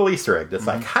getting a little Easter egg. It's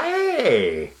like,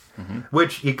 hey!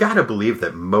 Which, you gotta believe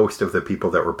that most of the people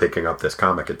that were picking up this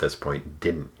comic at this point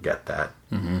didn't get that.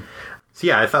 So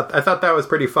yeah, I thought that was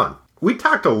pretty fun. We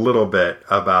talked a little bit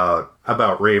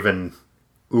about Raven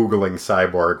oogling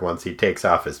Cyborg once he takes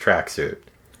off his tracksuit.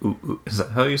 Is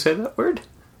that how you say that word?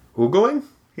 Oogling?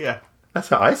 Yeah. That's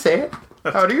how I say it.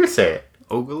 How do you say it?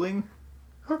 Ogling?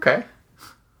 Okay.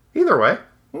 Either way.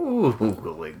 Ooh,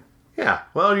 oogling. Yeah,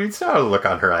 well, you saw the look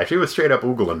on her eye. She was straight up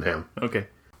oogling him. Okay.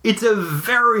 It's a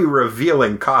very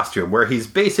revealing costume where he's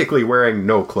basically wearing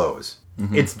no clothes.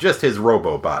 Mm-hmm. It's just his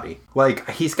robo body. Like,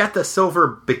 he's got the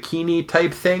silver bikini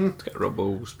type thing. He's got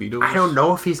robo speedos. I don't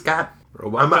know if he's got...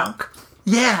 Robot junk?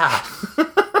 Yeah!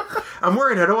 I'm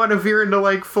worried. I don't want to veer into,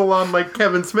 like, full-on, like,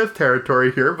 Kevin Smith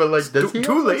territory here, but, like, does he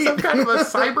have like, some kind of a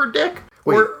cyber dick?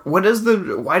 Wait, or what is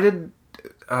the... Why did...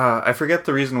 I forget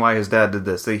the reason why his dad did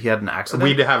this. That he had an accident?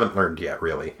 We haven't learned yet,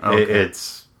 really. Okay.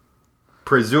 It's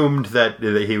presumed that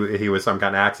he was some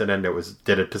kind of accident.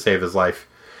 Did it to save his life.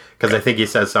 Because I think he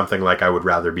says something like, I would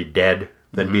rather be dead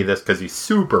than be this, because he's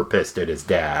super pissed at his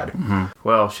dad. Mm-hmm.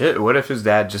 Well, shit, what if his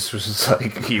dad just was just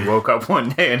like, he woke up one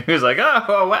day and he was like,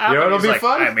 oh, what happened? You know what'll be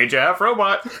fun? I made you half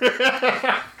robot. pretty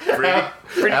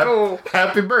cool.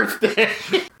 Happy birthday.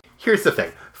 Here's the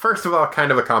thing. First of all,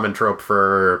 kind of a common trope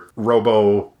for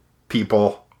robo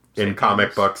people in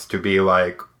comic books to be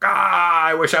like,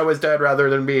 I wish I was dead rather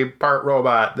than be part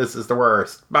robot. This is the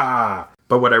worst. Bah.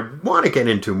 But what I want to get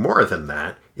into more than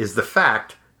that is the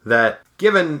fact that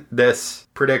given this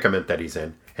predicament that he's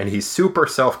in, and he's super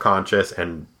self-conscious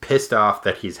and pissed off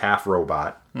that he's half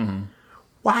robot,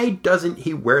 why doesn't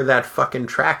he wear that fucking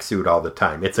tracksuit all the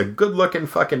time? It's a good-looking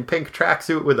fucking pink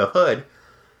tracksuit with a hood.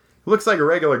 Looks like a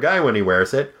regular guy when he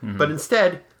wears it, but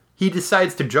instead, he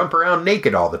decides to jump around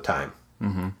naked all the time.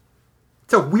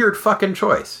 It's a weird fucking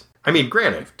choice. I mean,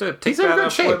 granted, he's in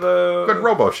good shape. Good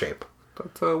robo shape.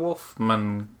 That's a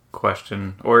Wolfman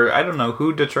question. Or, I don't know,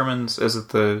 who determines, is it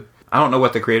the... I don't know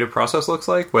what the creative process looks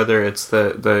like, whether it's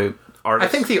the artist...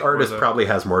 I think the artist probably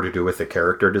has more to do with the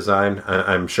character design.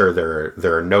 I'm sure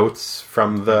there are notes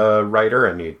from the writer,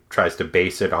 and he tries to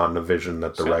base it on the vision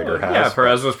that the writer has. Yeah,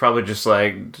 Perez was probably just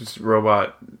like, just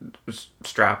robot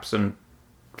straps and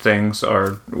things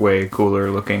are way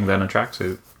cooler looking than a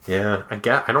tracksuit. Yeah,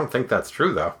 I don't think that's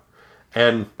true, though.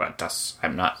 But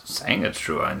I'm not saying it's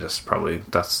true. I'm just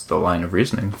that's the line of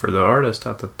reasoning for the artist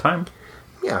at the time.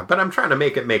 Yeah, but I'm trying to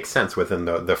make it make sense within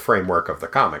the framework of the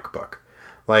comic book.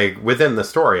 Like, within the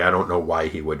story, I don't know why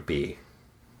he would be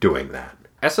doing that.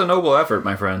 That's a noble effort,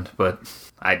 my friend, but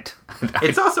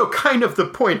it's also kind of the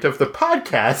point of the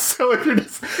podcast, so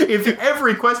if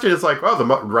every question is like, well, the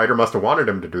writer must have wanted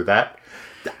him to do that,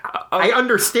 I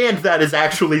understand that is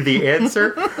actually the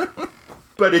answer,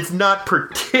 but it's not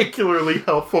particularly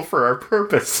helpful for our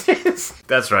purposes.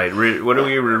 That's right. What are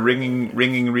we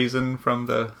ringing reason from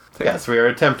the thing? Yes, we are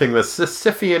attempting the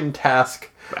Sisyphean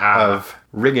task of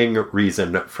wringing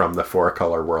reason from the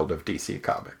four-color world of DC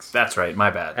Comics. That's right, my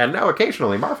bad. And now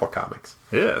occasionally Marvel Comics.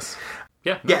 Yes.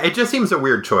 Yeah. Yeah, it just seems a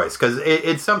weird choice, because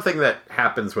it's something that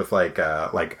happens with, like,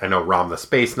 I know Rom the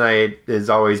Space Knight is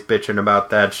always bitching about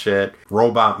that shit.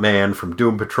 Robot Man from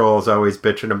Doom Patrol is always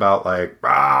bitching about, like,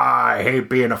 I hate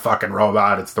being a fucking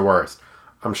robot, it's the worst.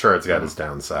 I'm sure it's got its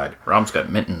downside. Rom's got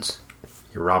mittens.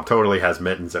 Rom totally has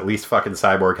mittens. At least fucking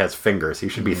Cyborg has fingers. He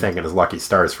should be thanking his lucky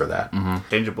stars for that.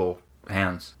 Changeable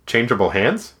hands. Changeable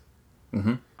hands?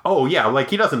 Oh, yeah,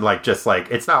 like, he doesn't, like, just, like,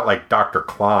 it's not like Dr.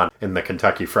 Klon in the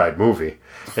Kentucky Fried Movie.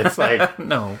 It's like...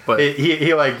 No, but...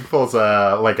 He like, pulls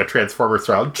a Transformers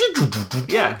style...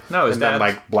 Yeah, no, his dad... then,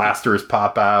 like, blasters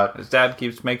pop out. His dad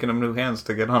keeps making him new hands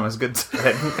to get on his good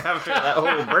side. After that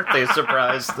whole birthday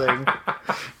surprise thing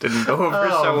didn't go over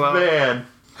so well. Oh, man.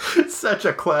 Such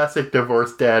a classic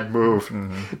divorced dad move.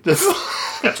 Just...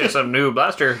 Got you some new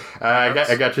blaster. I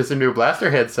got you some new blaster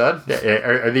heads, son.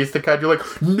 Are these the kind you're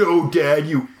like, no, Dad,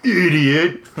 you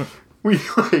idiot. We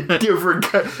like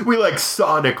different we like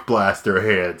Sonic blaster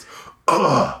heads.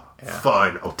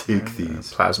 Fine, I'll take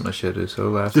these. Plasma shit is so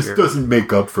last This year. doesn't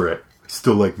make up for it. I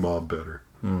still like Mom better.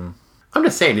 I'm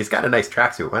just saying, he's got a nice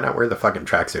tracksuit. Why not wear the fucking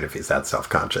tracksuit if he's that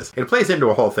self-conscious? It plays into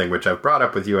a whole thing, which I've brought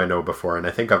up with you, I know, before, and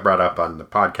I think I've brought up on the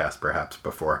podcast perhaps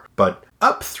before. But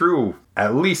up through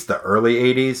at least the early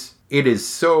 80s, it is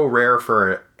so rare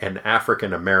for an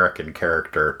African-American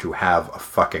character to have a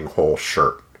fucking whole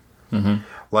shirt.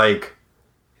 Like,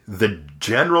 the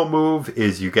general move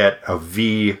is you get a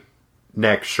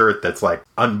V-neck shirt that's, like,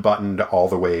 unbuttoned all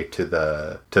the way to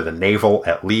the navel,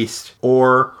 at least,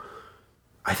 or...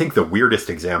 I think the weirdest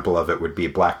example of it would be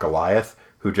Black Goliath,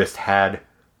 who just had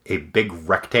a big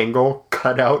rectangle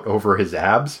cut out over his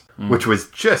abs, which was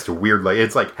just weird. Like,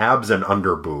 it's like abs and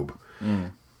under boob.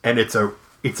 And it's a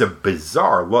it's a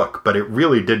bizarre look, but it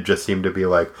really did just seem to be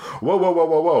like, whoa, whoa, whoa,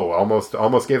 whoa, whoa,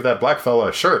 almost gave that black fella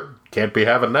a shirt. Can't be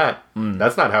having that.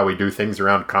 That's not how we do things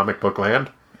around comic book land.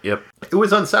 Yep. It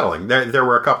was unsettling. There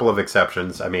were a couple of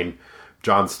exceptions. I mean,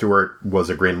 Jon Stewart was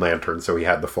a Green Lantern, so he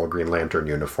had the full Green Lantern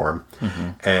uniform.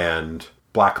 And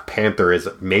Black Panther is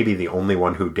maybe the only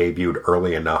one who debuted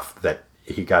early enough that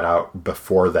he got out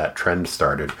before that trend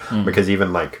started. Because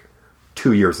even like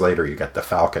 2 years later, you get the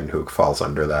Falcon, who falls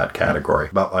under that category.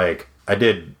 But like, I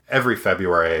did every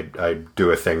February, I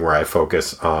do a thing where I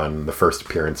focus on the first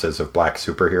appearances of Black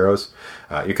superheroes.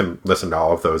 You can listen to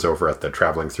all of those over at the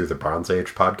Traveling Through the Bronze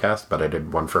Age podcast, but I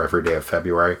did one for every day of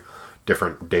February,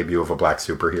 different debut of a Black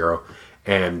superhero.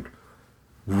 And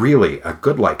really, a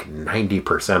good like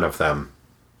 90% of them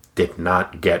did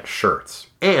not get shirts.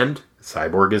 And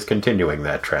Cyborg is continuing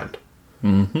that trend.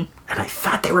 And I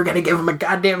thought they were going to give him a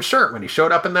goddamn shirt when he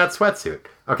showed up in that sweatsuit.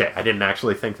 Okay, I didn't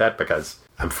actually think that because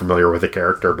I'm familiar with the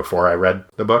character before I read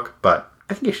the book, but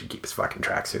I think he should keep his fucking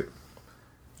tracksuit.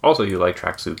 Also, you like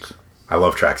tracksuits. I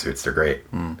love tracksuits. They're great.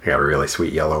 I got a really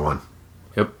sweet yellow one.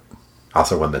 Yep.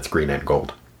 Also one that's green and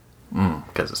gold.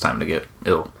 Because it's time to get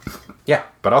ill. Yeah,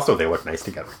 but also they look nice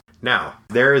together. Now,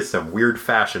 there is some weird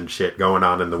fashion shit going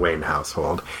on in the Wayne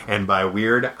household. And by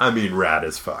weird, I mean rad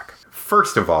as fuck.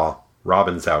 First of all,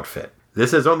 Robin's outfit.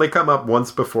 This has only come up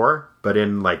once before, but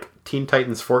in like Teen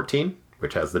Titans 14,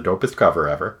 which has the dopest cover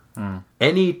ever,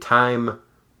 any time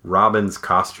Robin's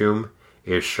costume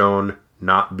is shown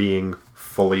not being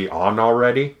fully on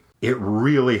already, it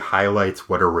really highlights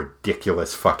what a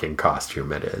ridiculous fucking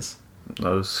costume it is.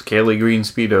 Those scaly green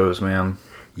Speedos, man.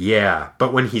 Yeah,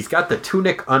 but when he's got the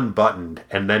tunic unbuttoned,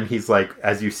 and then he's like,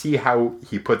 as you see how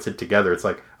he puts it together, it's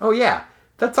like, oh yeah,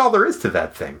 that's all there is to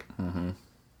that thing.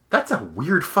 That's a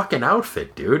weird fucking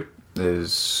outfit, dude. It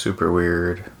is super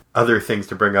weird. Other things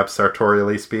to bring up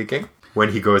sartorially speaking,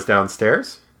 when he goes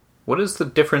downstairs. What is the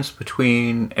difference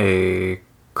between a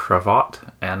cravat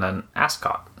and an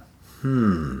ascot?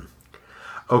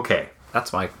 Okay.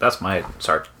 That's my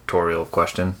sartorial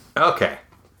question. Okay.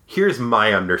 Here's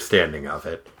my understanding of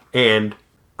it, and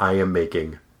I am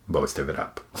making most of it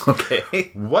up.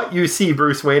 Okay. What you see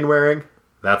Bruce Wayne wearing,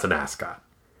 that's an ascot.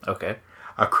 Okay.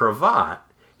 A cravat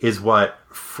is what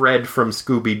Fred from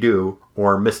Scooby-Doo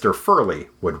or Mr. Furley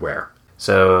would wear.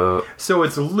 So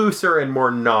it's looser and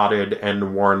more knotted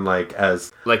and worn like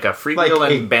as... Like a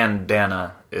freewheeling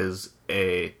bandana is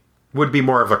a... Would be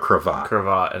more of a cravat.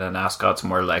 Cravat, and an ascot's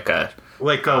more like a...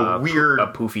 Like a weird... A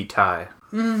poofy tie.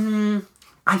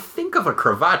 I think of a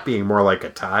cravat being more like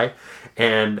a tie,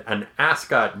 and an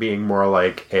ascot being more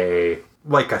like a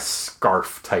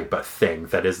scarf type of thing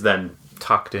that is then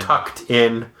tucked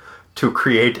in to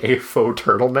create a faux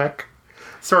turtleneck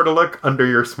sort of look under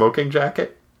your smoking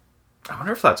jacket. I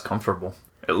wonder if that's comfortable.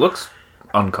 It looks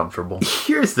uncomfortable.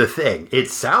 Here's the thing. It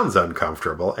sounds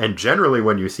uncomfortable, and generally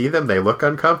when you see them, they look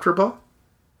uncomfortable.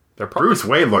 Bruce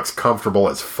Wayne looks comfortable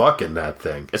as fuck in that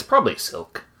thing. It's probably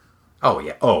silk. Oh,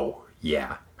 yeah. Oh,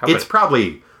 yeah. It's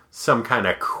probably some kind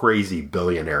of crazy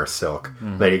billionaire silk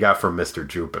that he got from Mr.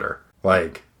 Jupiter.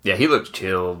 Like... Yeah, he looks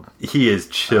chilled. He is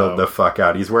chilled the fuck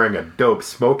out. He's wearing a dope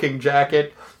smoking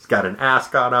jacket. He's got an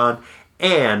ascot on.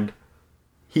 And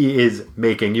he is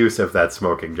making use of that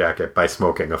smoking jacket by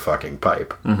smoking a fucking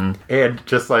pipe. And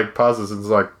just like pauses and is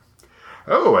like,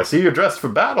 oh, I see you're dressed for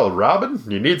battle, Robin.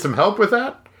 You need some help with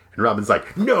that? And Robin's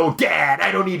like, no, Dad,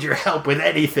 I don't need your help with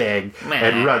anything.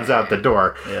 And runs out the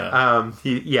door.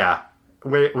 Yeah.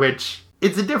 Which...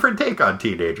 It's a different take on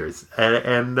teenagers,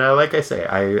 and like I say,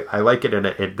 I like it,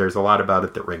 and there's a lot about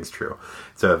it that rings true.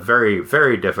 It's a very,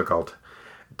 very difficult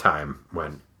time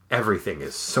when everything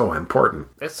is so important,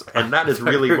 and that is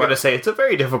really You're going to say it's a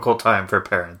very difficult time for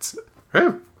parents.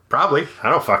 Probably. I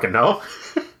don't fucking know.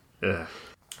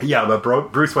 Yeah,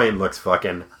 but Bruce Wayne looks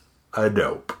fucking a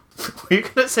dope. Were you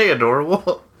going to say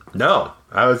adorable? No,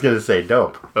 I was going to say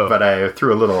dope, but I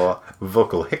threw a little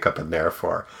vocal hiccup in there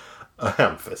for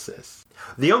emphasis.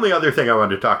 The only other thing I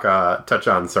wanted to touch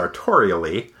on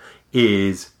sartorially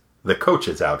is the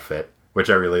Coach's outfit, which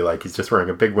I really like. He's just wearing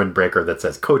a big windbreaker that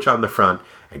says Coach on the front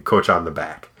and Coach on the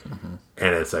back.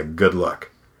 And it's a good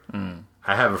look.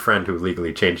 I have a friend who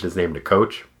legally changed his name to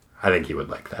Coach. I think he would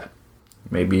like that.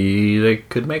 Maybe they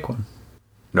could make one.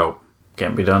 Nope.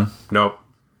 Can't be done? Nope.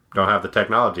 Don't have the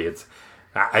technology.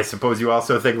 I suppose you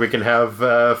also think we can have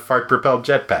fart-propelled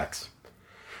jetpacks.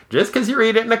 Just because you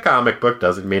read it in a comic book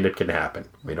doesn't mean it can happen.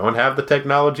 We don't have the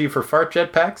technology for fart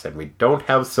jetpacks, and we don't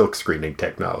have silk screening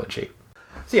technology.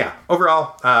 So yeah,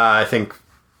 overall, I think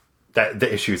that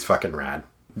the issue's fucking rad.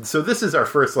 So this is our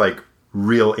first,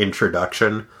 real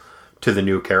introduction to the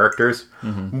new characters.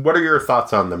 Mm-hmm. What are your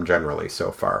thoughts on them generally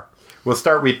so far? We'll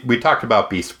start, we talked about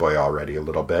Beast Boy already a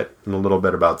little bit, and a little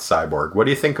bit about Cyborg. What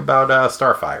do you think about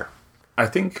Starfire? I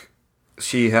think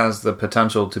she has the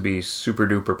potential to be super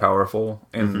duper powerful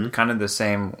in kind of the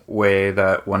same way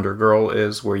that Wonder Girl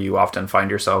is, where you often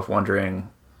find yourself wondering,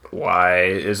 why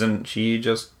isn't she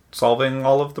just solving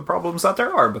all of the problems that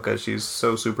there are, because she's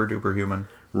so super duper human.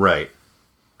 Right.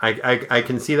 I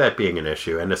can see that being an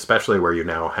issue, and especially where you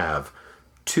now have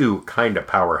two kind of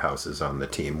powerhouses on the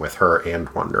team with her and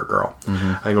Wonder Girl. Mm-hmm.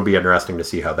 I think it'll be interesting to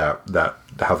see how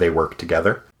how they work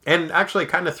together. And actually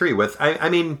kind of three with, I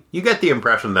mean, you get the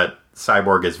impression that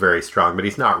Cyborg is very strong, but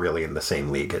he's not really in the same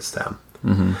league as them.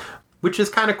 Mm-hmm. Which is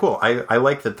kind of cool. I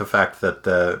like that the fact that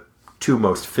the two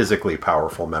most physically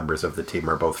powerful members of the team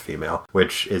are both female,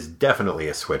 which is definitely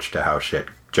a switch to how shit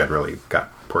generally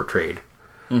got portrayed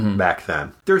back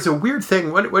then. There's a weird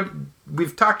thing. What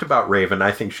we've talked about Raven.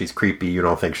 I think she's creepy. You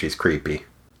don't think she's creepy.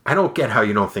 I don't get how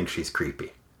you don't think she's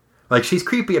creepy. Like, she's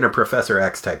creepy in a Professor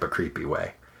X type of creepy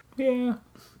way. Yeah.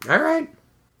 All right.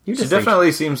 She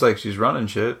definitely seems like she's running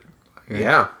shit.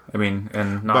 Yeah. I mean,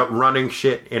 and not... But running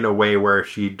shit in a way where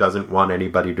she doesn't want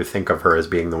anybody to think of her as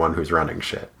being the one who's running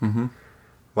shit. Mm-hmm.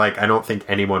 Like, I don't think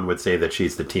anyone would say that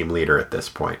she's the team leader at this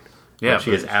point. Yeah. But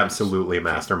she is absolutely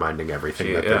masterminding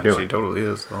everything that they're doing. She totally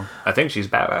is, though. I think she's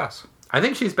badass. I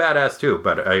think she's badass, too,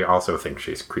 but I also think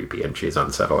she's creepy and she's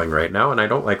unsettling right now, and I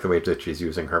don't like the way that she's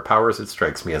using her powers. It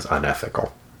strikes me as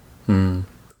unethical.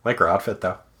 Like her outfit,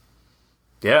 though.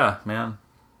 Yeah, man.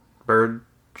 Bird,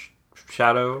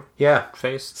 shadow,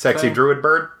 face. Sexy thing. Druid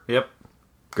bird? Yep.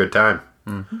 Good time.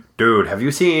 Mm-hmm. Dude, have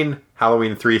you seen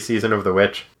Halloween 3 Season of the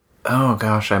Witch? Oh,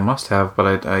 gosh, I must have,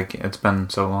 but I it's been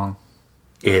so long.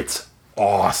 It's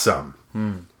awesome.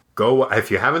 Go,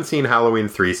 if you haven't seen Halloween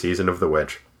 3 Season of the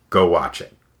Witch, go watch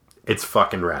it. It's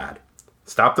fucking rad.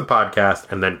 Stop the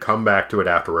podcast and then come back to it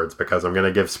afterwards, because I'm going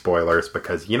to give spoilers,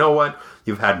 because you know what?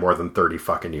 You've had more than 30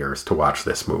 fucking years to watch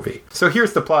this movie. So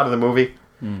here's the plot of the movie.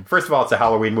 First of all, it's a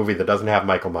Halloween movie that doesn't have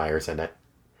Michael Myers in it.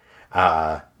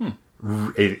 John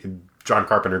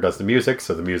Carpenter does the music,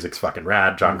 so the music's fucking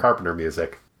rad. John Carpenter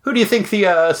music. Who do you think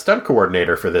the stunt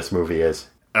coordinator for this movie is?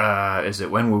 Is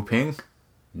it Wen Wu Ping?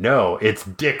 No, it's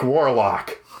Dick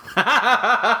Warlock.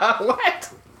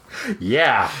 What?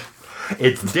 Yeah.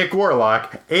 It's Dick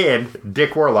Warlock, and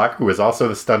Dick Warlock, who is also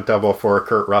the stunt double for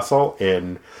Kurt Russell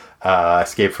in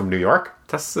Escape from New York.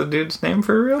 That's the dude's name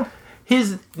for real?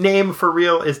 His name for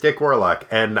real is Dick Warlock,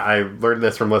 and I learned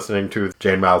this from listening to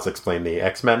Jane Miles Explain the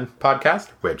X-Men podcast,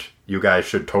 which you guys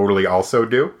should totally also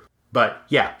do. But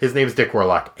yeah, his name's Dick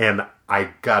Warlock, and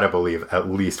I gotta believe at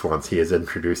least once he has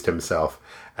introduced himself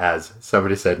as,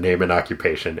 somebody said name and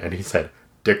occupation, and he said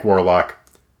Dick Warlock.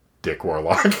 Dick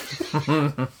Warlock.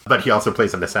 But he also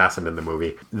plays an assassin in the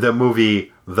movie. The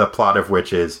movie, the plot of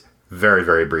which is, very,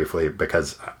 very briefly,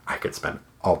 because I could spend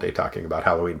all day talking about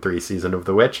Halloween 3 Season of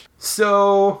the Witch.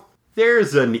 So,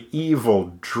 there's an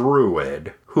evil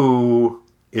druid who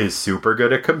is super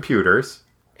good at computers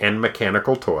and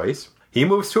mechanical toys. He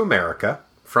moves to America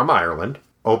from Ireland,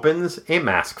 opens a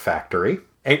mask factory,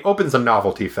 and opens a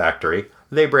novelty factory.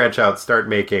 They branch out, start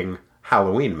making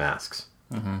Halloween masks.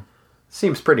 Mm-hmm.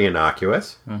 Seems pretty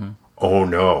innocuous. Mm-hmm. Oh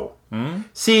no. Mm-hmm.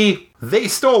 See, they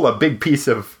stole a big piece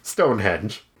of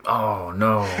Stonehenge. Oh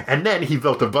no. And then he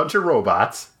built a bunch of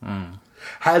robots,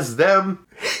 has them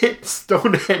hit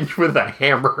Stonehenge with a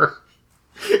hammer,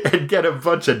 and get a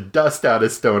bunch of dust out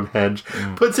of Stonehenge,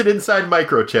 puts it inside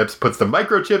microchips, puts the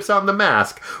microchips on the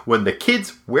mask. When the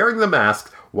kids wearing the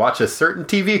mask watch a certain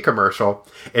TV commercial,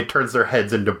 it turns their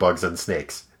heads into bugs and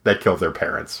snakes that kill their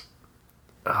parents.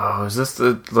 Oh, is this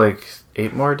the,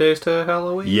 8 more days to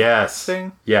Halloween? Yes.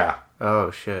 Thing? Yeah. Oh,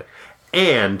 shit.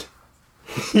 And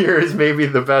here is maybe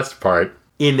the best part.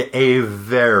 In a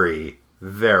very,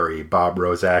 very Bob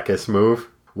Rozakis move,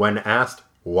 when asked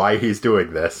why he's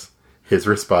doing this, his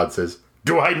response is,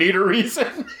 "Do I need a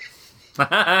reason?"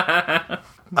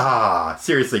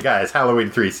 Seriously, guys,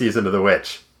 Halloween 3 Season of the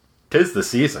Witch. 'Tis the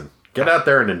season. Get out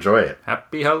there and enjoy it.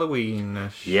 Happy Halloween.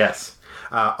 Yes.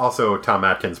 Also, Tom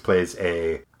Atkins plays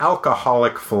a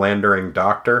alcoholic, philandering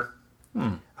doctor,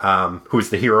 who's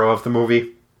the hero of the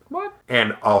movie. What?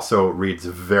 And also reads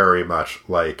very much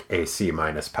like a C-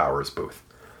 Powers Booth.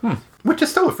 Which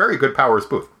is still a very good Powers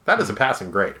Booth. That is a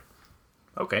passing grade.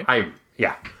 Okay.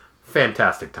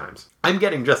 Fantastic times. I'm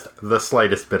getting just the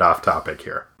slightest bit off topic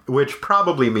here, which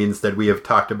probably means that we have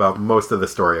talked about most of the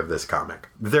story of this comic.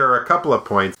 There are a couple of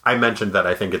points. I mentioned that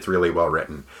I think it's really well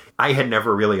written. I had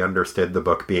never really understood the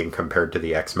book being compared to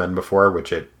the X-Men before,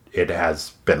 which it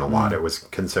has been a lot. It was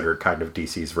considered kind of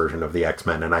DC's version of the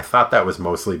X-Men, and I thought that was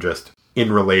mostly just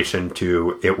in relation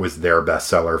to it was their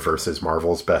bestseller versus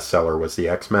Marvel's bestseller was the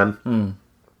X-Men.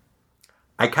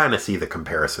 I kind of see the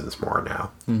comparisons more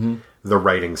now. The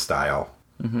writing style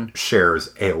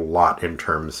shares a lot in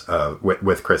terms of,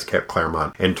 with Chris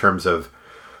Claremont, in terms of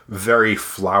very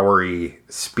flowery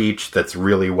speech that's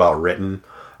really well written,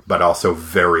 but also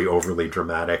very overly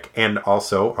dramatic. And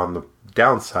also, on the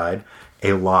downside,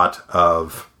 a lot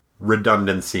of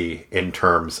redundancy in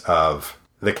terms of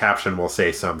the caption will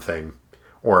say something,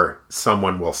 or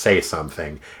someone will say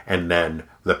something, and then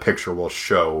the picture will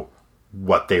show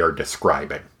what they are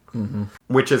describing.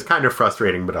 Which is kind of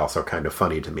frustrating, but also kind of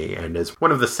funny to me, and is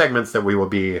one of the segments that we will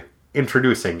be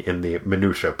introducing in the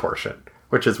minutia portion,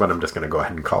 which is what I'm just going to go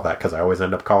ahead and call that, because I always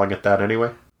end up calling it that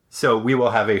anyway. So we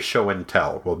will have a show and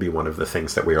tell will be one of the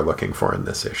things that we are looking for in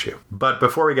this issue. But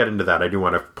before we get into that, I do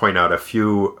want to point out a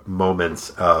few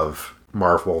moments of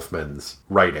Marv Wolfman's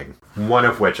writing, one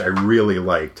of which I really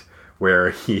liked, where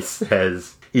he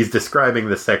says he's describing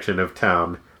the section of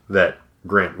town that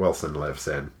Grant Wilson lives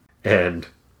in, and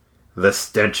the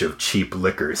stench of cheap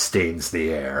liquor stains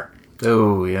the air.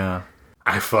 Oh, yeah.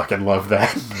 I fucking love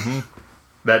that.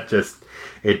 That just,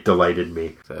 it delighted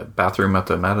me. The bathroom at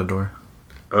the Matador.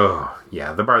 Oh,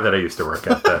 yeah. The bar that I used to work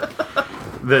at,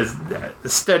 the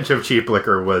stench of cheap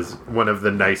liquor was one of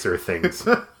the nicer things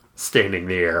staining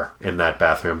the air in that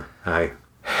bathroom.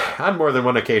 On more than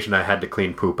one occasion, I had to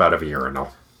clean poop out of a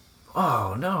urinal.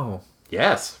 Oh, no.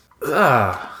 Yes.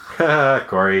 Ugh.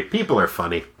 Corey, people are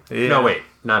funny. Yeah. No, wait.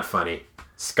 Not funny.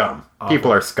 Scum.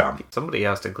 People are scum. Somebody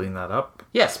has to clean that up.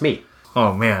 Yes, me.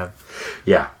 Oh, man.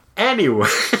 Yeah. Anyway.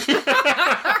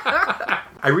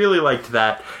 I really liked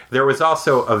that. There was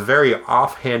also a very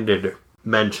offhanded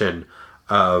mention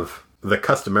of the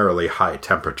customarily high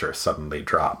temperature suddenly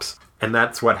drops. And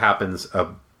that's what happens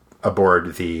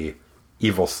aboard the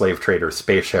evil slave trader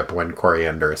spaceship when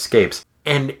Koriand'r escapes.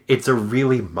 And it's a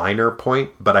really minor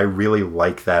point, but I really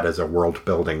like that as a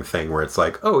world-building thing where it's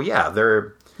like, oh yeah,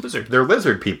 they're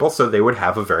lizard people, so they would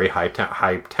have a very high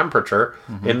temperature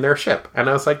in their ship. And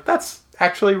I was like, that's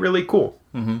actually really cool.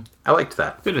 I liked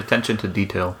that. Good attention to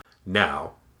detail.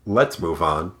 Now, let's move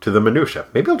on to the minutia.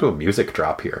 Maybe I'll do a music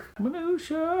drop here.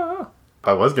 Minutia.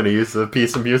 I was going to use a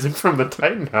piece of music from the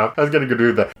Titan Hop. I was going to go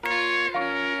do the...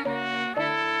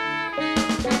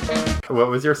 What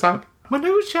was your song?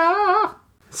 Minutia.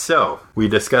 So, we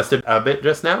discussed it a bit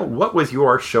just now. What was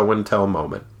your show and tell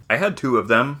moment? I had two of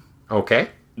them. Okay.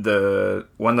 The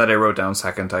one that I wrote down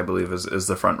second, I believe, is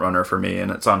the front runner for me,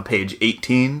 and it's on page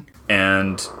 18.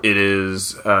 And it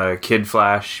is Kid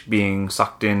Flash being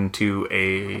sucked into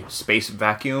a space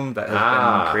vacuum that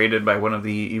has been created by one of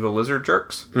the evil lizard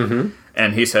jerks.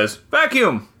 And he says,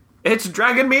 "Vacuum! It's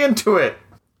dragging me into it!"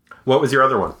 What was your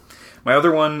other one? My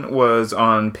other one was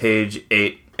on page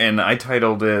 8, and I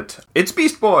titled it, "It's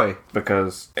Beast Boy,"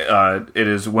 because it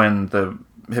is when the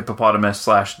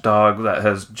hippopotamus/dog that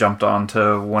has jumped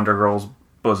onto Wonder Girl's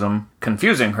bosom,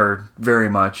 confusing her very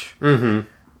much,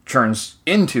 turns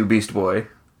into Beast Boy,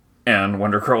 and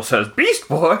Wonder Girl says, "Beast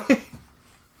Boy?"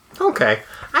 Okay.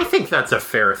 I think that's a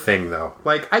fair thing, though.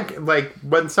 Like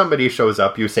when somebody shows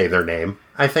up, you say their name.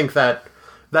 I think that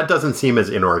doesn't seem as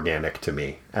inorganic to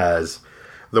me as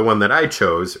the one that I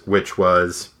chose, which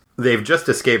was they've just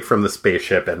escaped from the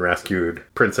spaceship and rescued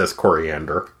Princess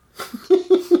Koriand'r.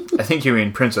 I think you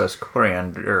mean Princess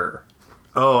Koriand'r.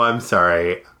 Oh, I'm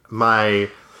sorry. My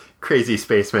crazy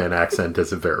spaceman accent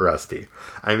is a bit rusty.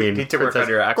 I mean, need to work on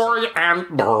your accent.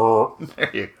 Koriand'r.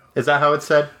 There you go. Is that how it's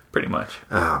said? Pretty much.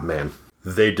 Oh, man.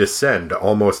 They descend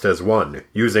almost as one,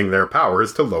 using their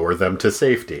powers to lower them to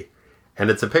safety. And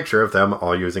it's a picture of them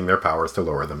all using their powers to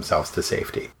lower themselves to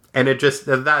safety. And it just,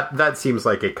 that seems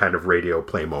like a kind of radio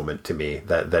play moment to me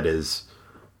that is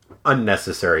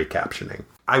unnecessary captioning.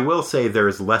 I will say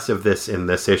there's less of this in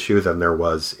this issue than there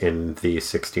was in the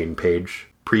 16-page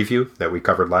preview that we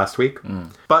covered last week.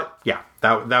 But yeah,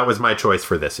 that was my choice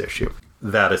for this issue.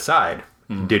 That aside,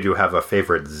 did you have a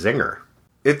favorite zinger?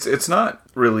 It's not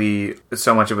really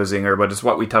so much of a zinger, but it's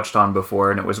what we touched on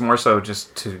before, and it was more so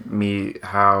just to me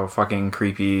how fucking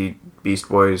creepy Beast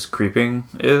Boy's creeping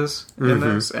is in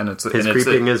this. And his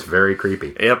creeping is very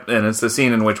creepy. Yep, and it's the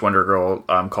scene in which Wonder Girl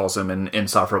calls him an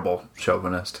insufferable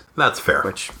chauvinist. That's fair.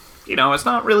 Which, it's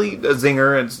not really a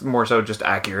zinger, it's more so just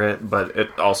accurate, but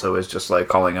it also is just like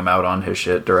calling him out on his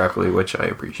shit directly, which I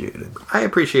appreciated. I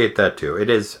appreciate that too.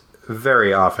 It is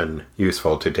very often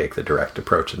useful to take the direct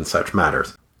approach in such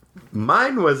matters.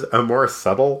 Mine was a more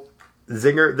subtle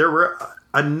zinger. There were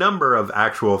a number of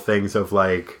actual things of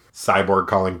like Cyborg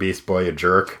calling Beast Boy a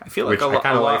jerk. I feel like which I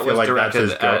kind of feel like that's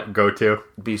his go-to.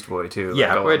 Beast Boy too.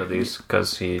 Yeah, like a lot of these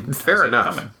because he fair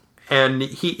enough. And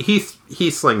he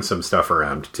slings some stuff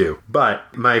around, too.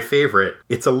 But my favorite,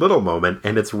 it's a little moment,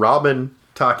 and it's Robin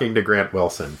talking to Grant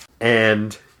Wilson.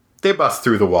 And they bust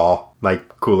through the wall,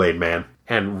 like Kool-Aid Man,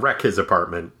 and wreck his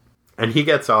apartment. And he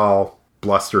gets all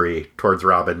blustery towards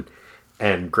Robin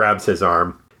and grabs his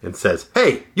arm and says,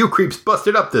 "Hey, you creeps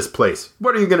busted up this place.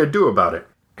 What are you going to do about it?"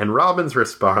 And Robin's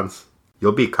response,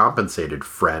 "You'll be compensated,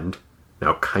 friend.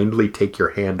 Now kindly take your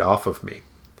hand off of me."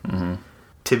 Mm-hmm.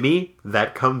 To me,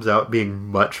 that comes out being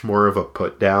much more of a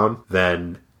put down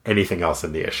than anything else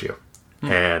in the issue.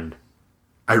 And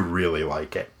I really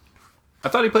like it. I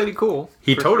thought he played it cool.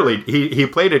 He totally, sure. he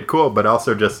played it cool, but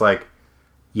also just like,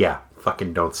 yeah,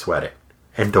 fucking don't sweat it.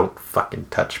 And don't fucking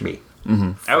touch me.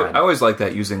 Mm-hmm. I always like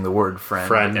that, using the word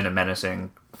friend in a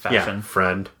menacing fashion. Yeah,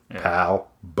 friend,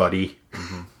 pal, buddy.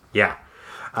 Mm-hmm. Yeah.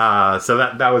 So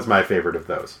that was my favorite of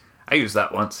those. I used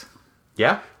that once.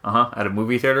 Yeah? Uh-huh. At a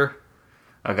movie theater.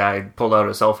 A guy pulled out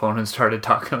a cell phone and started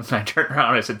talking, and I turned around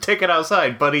and I said, "Take it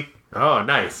outside, buddy." Oh,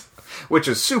 nice. Which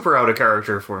is super out of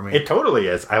character for me. It totally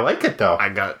is. I like it, though.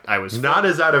 I was... Not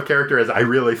as out of character as I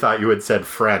really thought you had said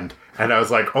friend. And I was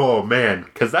like, oh, man,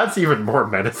 because that's even more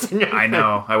menacing. I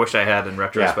know. I wish I had in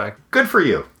retrospect. Yeah. Good for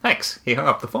you. Thanks. He hung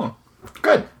up the phone.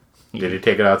 Good. Did he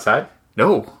take it outside?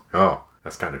 No. Oh,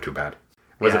 that's kind of too bad.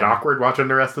 Was it awkward watching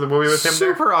the rest of the movie with him?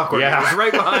 Super awkward. Yeah. He was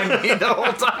right behind me the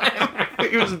whole time.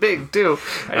 He was big, too.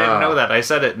 I didn't know that. I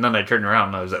said it, and then I turned around,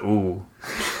 and I was like, ooh.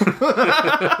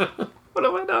 What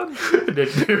have I done?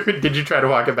 Did you try to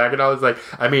walk it back? And I was like,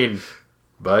 I mean,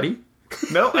 buddy?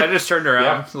 No, I just turned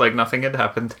around like nothing had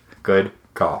happened. Good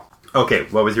call. Okay,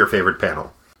 what was your favorite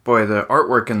panel? Boy, the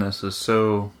artwork in this is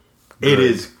so good. It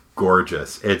is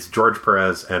gorgeous. It's George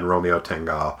Perez and Romeo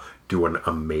Tanghal do an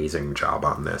amazing job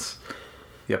on this.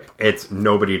 Yep.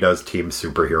 Nobody does team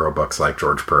superhero books like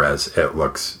George Perez.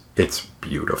 It's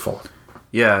beautiful.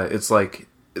 Yeah, it's like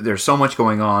there's so much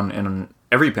going on in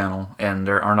every panel, and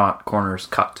there are not corners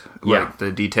cut. Like,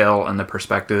 the detail and the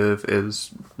perspective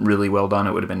is really well done.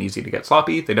 It would have been easy to get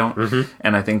sloppy. They don't. Mm-hmm.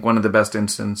 And I think one of the best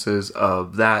instances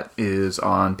of that is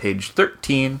on page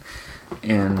 13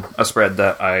 in a spread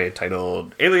that I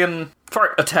titled Alien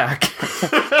Fart Attack.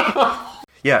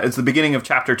 Yeah, it's the beginning of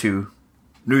chapter 2,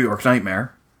 New York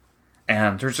Nightmare.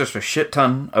 And there's just a shit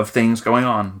ton of things going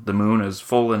on. The moon is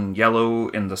full and yellow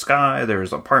in the sky.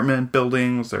 There's apartment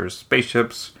buildings. There's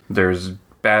spaceships. There's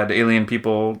bad alien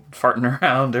people farting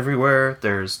around everywhere.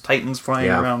 There's titans flying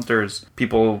around. There's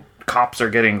people... Cops are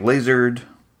getting lasered.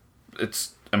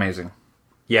 It's amazing.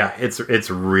 Yeah, it's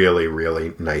really,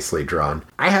 really nicely drawn.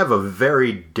 I have a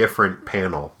very different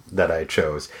panel that I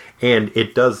chose. And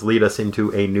it does lead us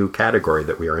into a new category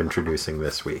that we are introducing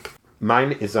this week.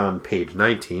 Mine is on page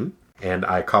 19. And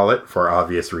I call it, for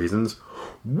obvious reasons,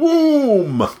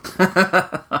 Womb!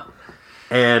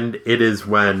 And it is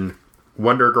when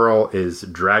Wonder Girl is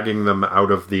dragging them out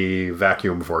of the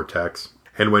vacuum vortex.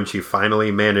 And when she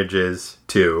finally manages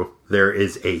to, there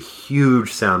is a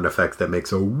huge sound effect that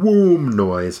makes a womb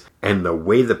noise. And the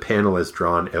way the panel is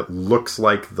drawn, it looks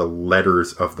like the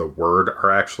letters of the word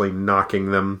are actually knocking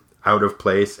them out of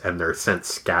place. And they're sent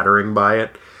scattering by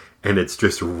it. And it's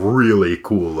just really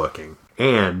cool looking.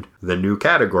 And the new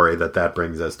category that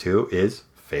brings us to is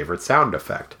favorite sound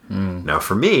effect. Now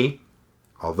for me,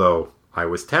 although I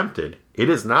was tempted, it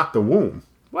is not the womb.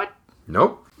 What?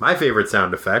 Nope. My favorite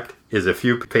sound effect is a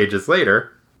few pages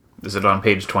later. Is it on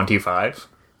page 25?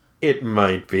 It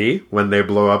might be when they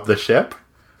blow up the ship.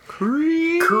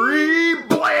 Cree-blammo!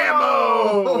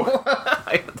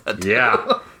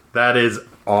 Yeah, that is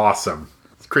awesome.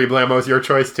 Cree-blammo's your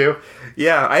choice too?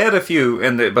 Yeah, I had a few,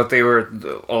 but they were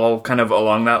all kind of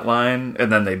along that line, and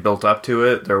then they built up to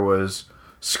it. There was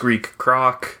Skreek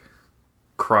Croc,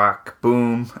 Croc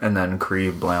Boom, and then Cree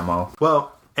Blammo.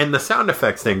 Well, and the sound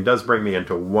effects thing does bring me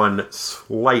into one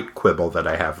slight quibble that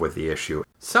I have with the issue.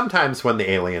 Sometimes when the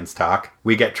aliens talk,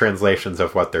 we get translations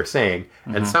of what they're saying,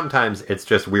 and sometimes it's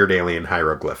just weird alien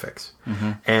hieroglyphics.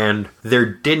 Mm-hmm. And there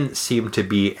didn't seem to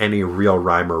be any real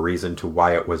rhyme or reason to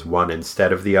why it was one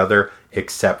instead of the other,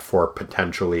 except for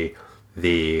potentially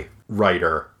the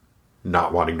writer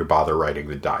not wanting to bother writing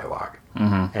the dialogue.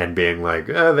 Mm-hmm. And being like,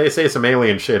 they say some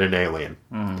alien shit in Alien.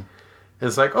 Mm-hmm. And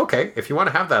it's like, okay, if you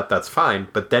want to have that, that's fine.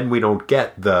 But then we don't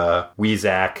get the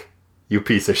Weezak, you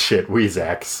piece of shit,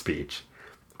 Weezak speech.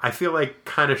 I feel like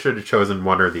kind of should have chosen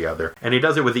one or the other. And he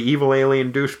does it with the evil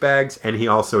alien douchebags, and he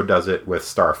also does it with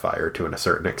Starfire to a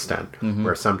certain extent. Mm-hmm.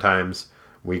 Where sometimes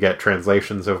we get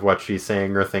translations of what she's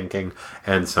saying or thinking,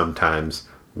 and sometimes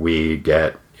we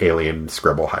get alien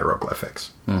scribble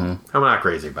hieroglyphics. Mm-hmm. I'm not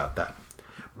crazy about that.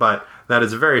 But that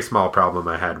is a very small problem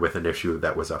I had with an issue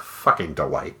that was a fucking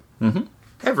delight.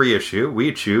 Mm-hmm. Every issue,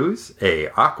 we choose a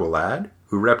Aqualad,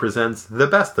 who represents the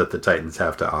best that the Titans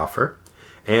have to offer,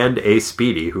 and a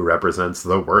Speedy, who represents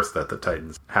the worst that the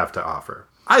Titans have to offer.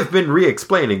 I've been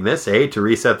re-explaining this, to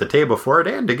reset the table for it,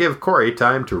 and to give Corey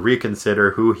time to reconsider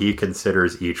who he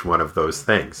considers each one of those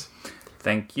things.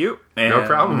 Thank you. No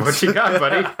problem. What you got,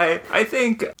 buddy? I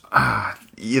think,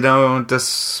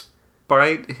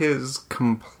 despite his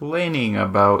complaining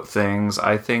about things,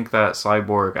 I think that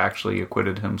Cyborg actually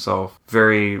acquitted himself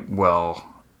very well.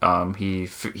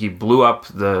 He blew up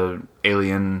the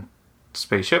alien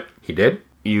spaceship. He did?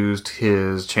 Used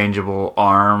his changeable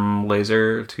arm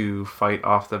laser to fight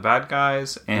off the bad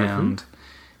guys, and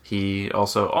he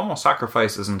also almost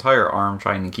sacrificed his entire arm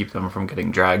trying to keep them from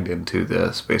getting dragged into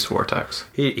the space vortex.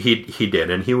 He did,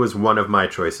 and he was one of my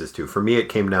choices too. For me, it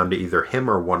came down to either him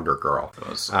or Wonder Girl.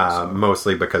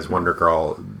 Mostly because Wonder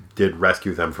Girl did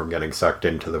rescue them from getting sucked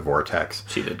into the vortex.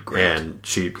 She did great. And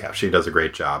she does a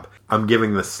great job. I'm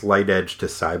giving the slight edge to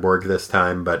Cyborg this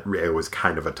time, but it was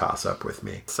kind of a toss-up with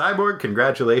me. Cyborg,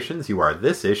 congratulations, you are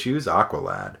this issue's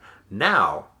Aqualad.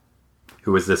 Now,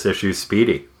 who is this issue's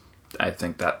Speedy? I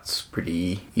think that's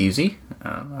pretty easy.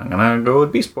 I'm going to go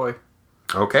with Beast Boy.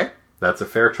 Okay, that's a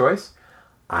fair choice.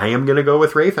 I am going to go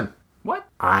with Raven. What?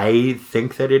 I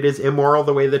think that it is immoral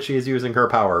the way that she is using her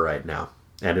power right now,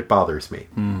 and it bothers me.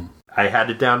 I had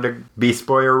it down to Beast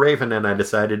Boy or Raven, and I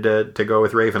decided to go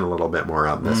with Raven a little bit more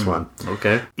on this one.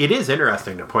 Okay. It is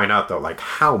interesting to point out, though, like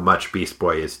how much Beast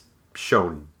Boy is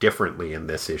shown differently in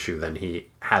this issue than he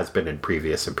has been in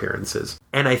previous appearances.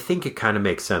 And I think it kind of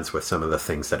makes sense with some of the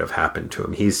things that have happened to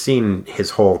him. He's seen his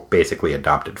whole basically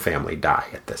adopted family die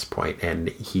at this point, and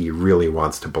he really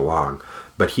wants to belong.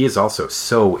 But he is also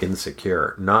so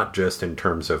insecure, not just in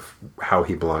terms of how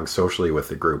he belongs socially with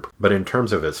the group, but in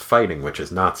terms of his fighting, which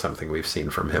is not something we've seen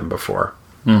from him before.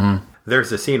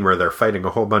 There's a scene where they're fighting a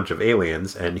whole bunch of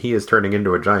aliens, and he is turning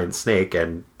into a giant snake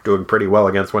and doing pretty well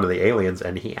against one of the aliens,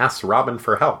 and he asks Robin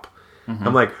for help.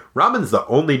 I'm like, Robin's the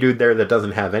only dude there that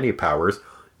doesn't have any powers.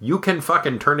 You can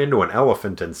fucking turn into an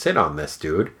elephant and sit on this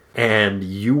dude, and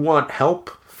you want help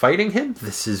fighting him?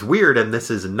 This is weird, and this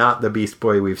is not the Beast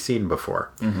Boy we've seen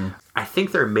before. I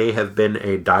think there may have been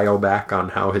a dial back on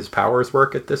how his powers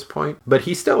work at this point, but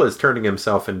he still is turning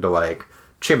himself into, like,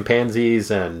 chimpanzees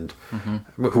and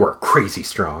who are crazy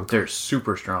strong. They're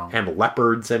super strong. And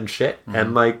leopards and shit.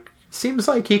 And, like, seems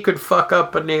like he could fuck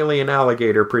up an alien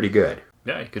alligator pretty good.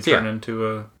 Yeah, he could turn into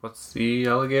a... What's the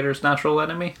alligator's natural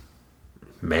enemy?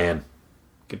 Man.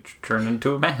 Could turn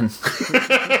into a man.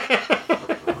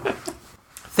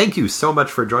 Thank you so much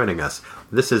for joining us.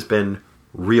 This has been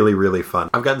really, really fun.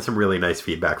 I've gotten some really nice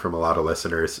feedback from a lot of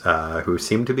listeners who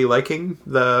seem to be liking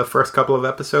the first couple of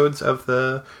episodes of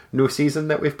the new season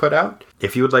that we've put out.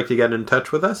 If you would like to get in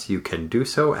touch with us, you can do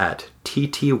so at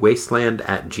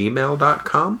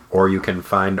ttwasteland@gmail.com, or you can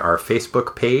find our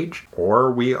Facebook page, or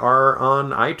we are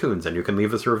on iTunes and you can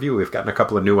leave us a review. We've gotten a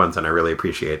couple of new ones and I really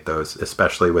appreciate those,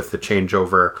 especially with the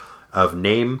changeover of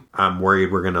name. I'm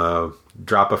worried we're going to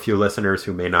drop a few listeners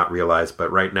who may not realize, but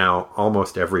right now,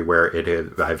 almost everywhere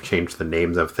I've changed the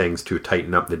names of things to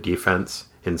Tighten Up the Defense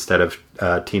instead of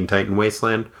Teen Titan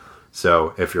Wasteland.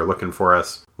 So if you're looking for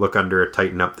us, look under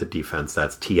Tighten Up the Defense.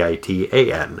 That's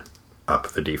TITAN, Up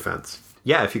the Defense.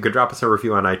 Yeah, if you could drop us a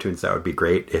review on iTunes, that would be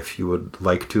great. If you would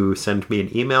like to send me an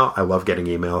email, I love getting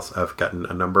emails. I've gotten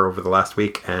a number over the last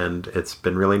week, and it's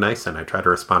been really nice, and I try to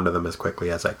respond to them as quickly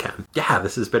as I can. Yeah,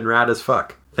 this has been rad as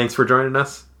fuck. Thanks for joining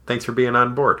us. Thanks for being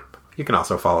on board. You can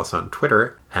also follow us on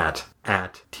Twitter at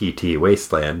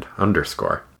ttwasteland_.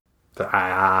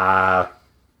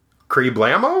 Cree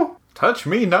Blammo? Touch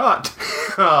me not.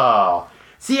 Oh.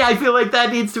 See, I feel like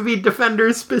that needs to be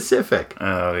Defenders specific.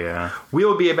 Oh, yeah.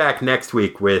 We'll be back next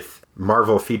week with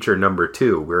Marvel feature number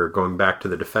 2. We're going back to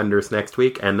the Defenders next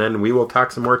week, and then we will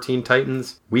talk some more Teen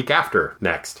Titans week after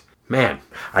next. Man,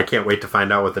 I can't wait to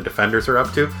find out what the Defenders are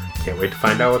up to. Can't wait to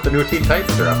find out what the new Teen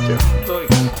Titans are up to.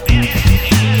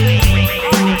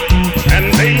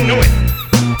 And they know it.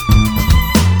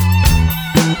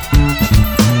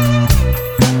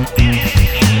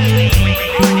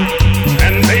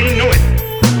 And they know it.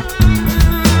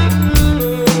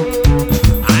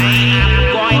 I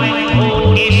am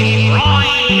going to destroy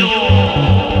you.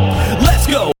 Let's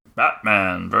go.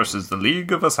 Batman versus the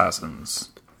League of Assassins.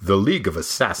 The League of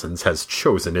Assassins has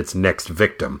chosen its next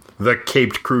victim, the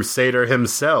Caped Crusader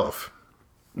himself.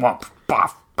 Womp,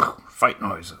 boff, fight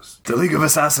noises. The League of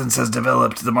Assassins has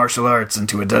developed the martial arts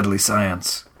into a deadly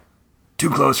science.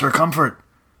 Too close for comfort.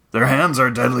 Their hands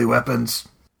are deadly weapons.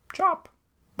 Chop.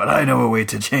 But I know a way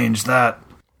to change that.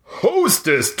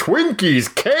 Hostess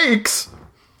Twinkies Cakes?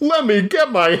 Let me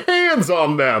get my hands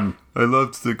on them! I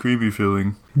loved the creamy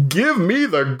filling. Give me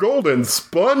the golden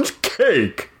sponge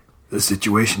cake! The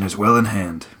situation is well in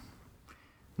hand.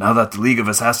 Now that the League of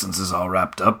Assassins is all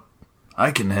wrapped up,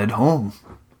 I can head home.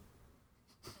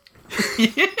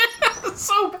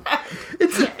 So bad.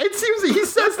 It seems that he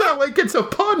says that like it's a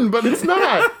pun, but it's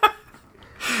not.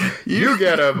 You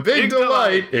get a big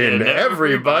delight in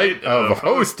every bite of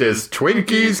Hostess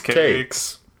Twinkies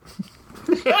cakes.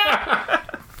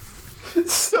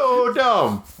 So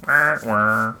dumb.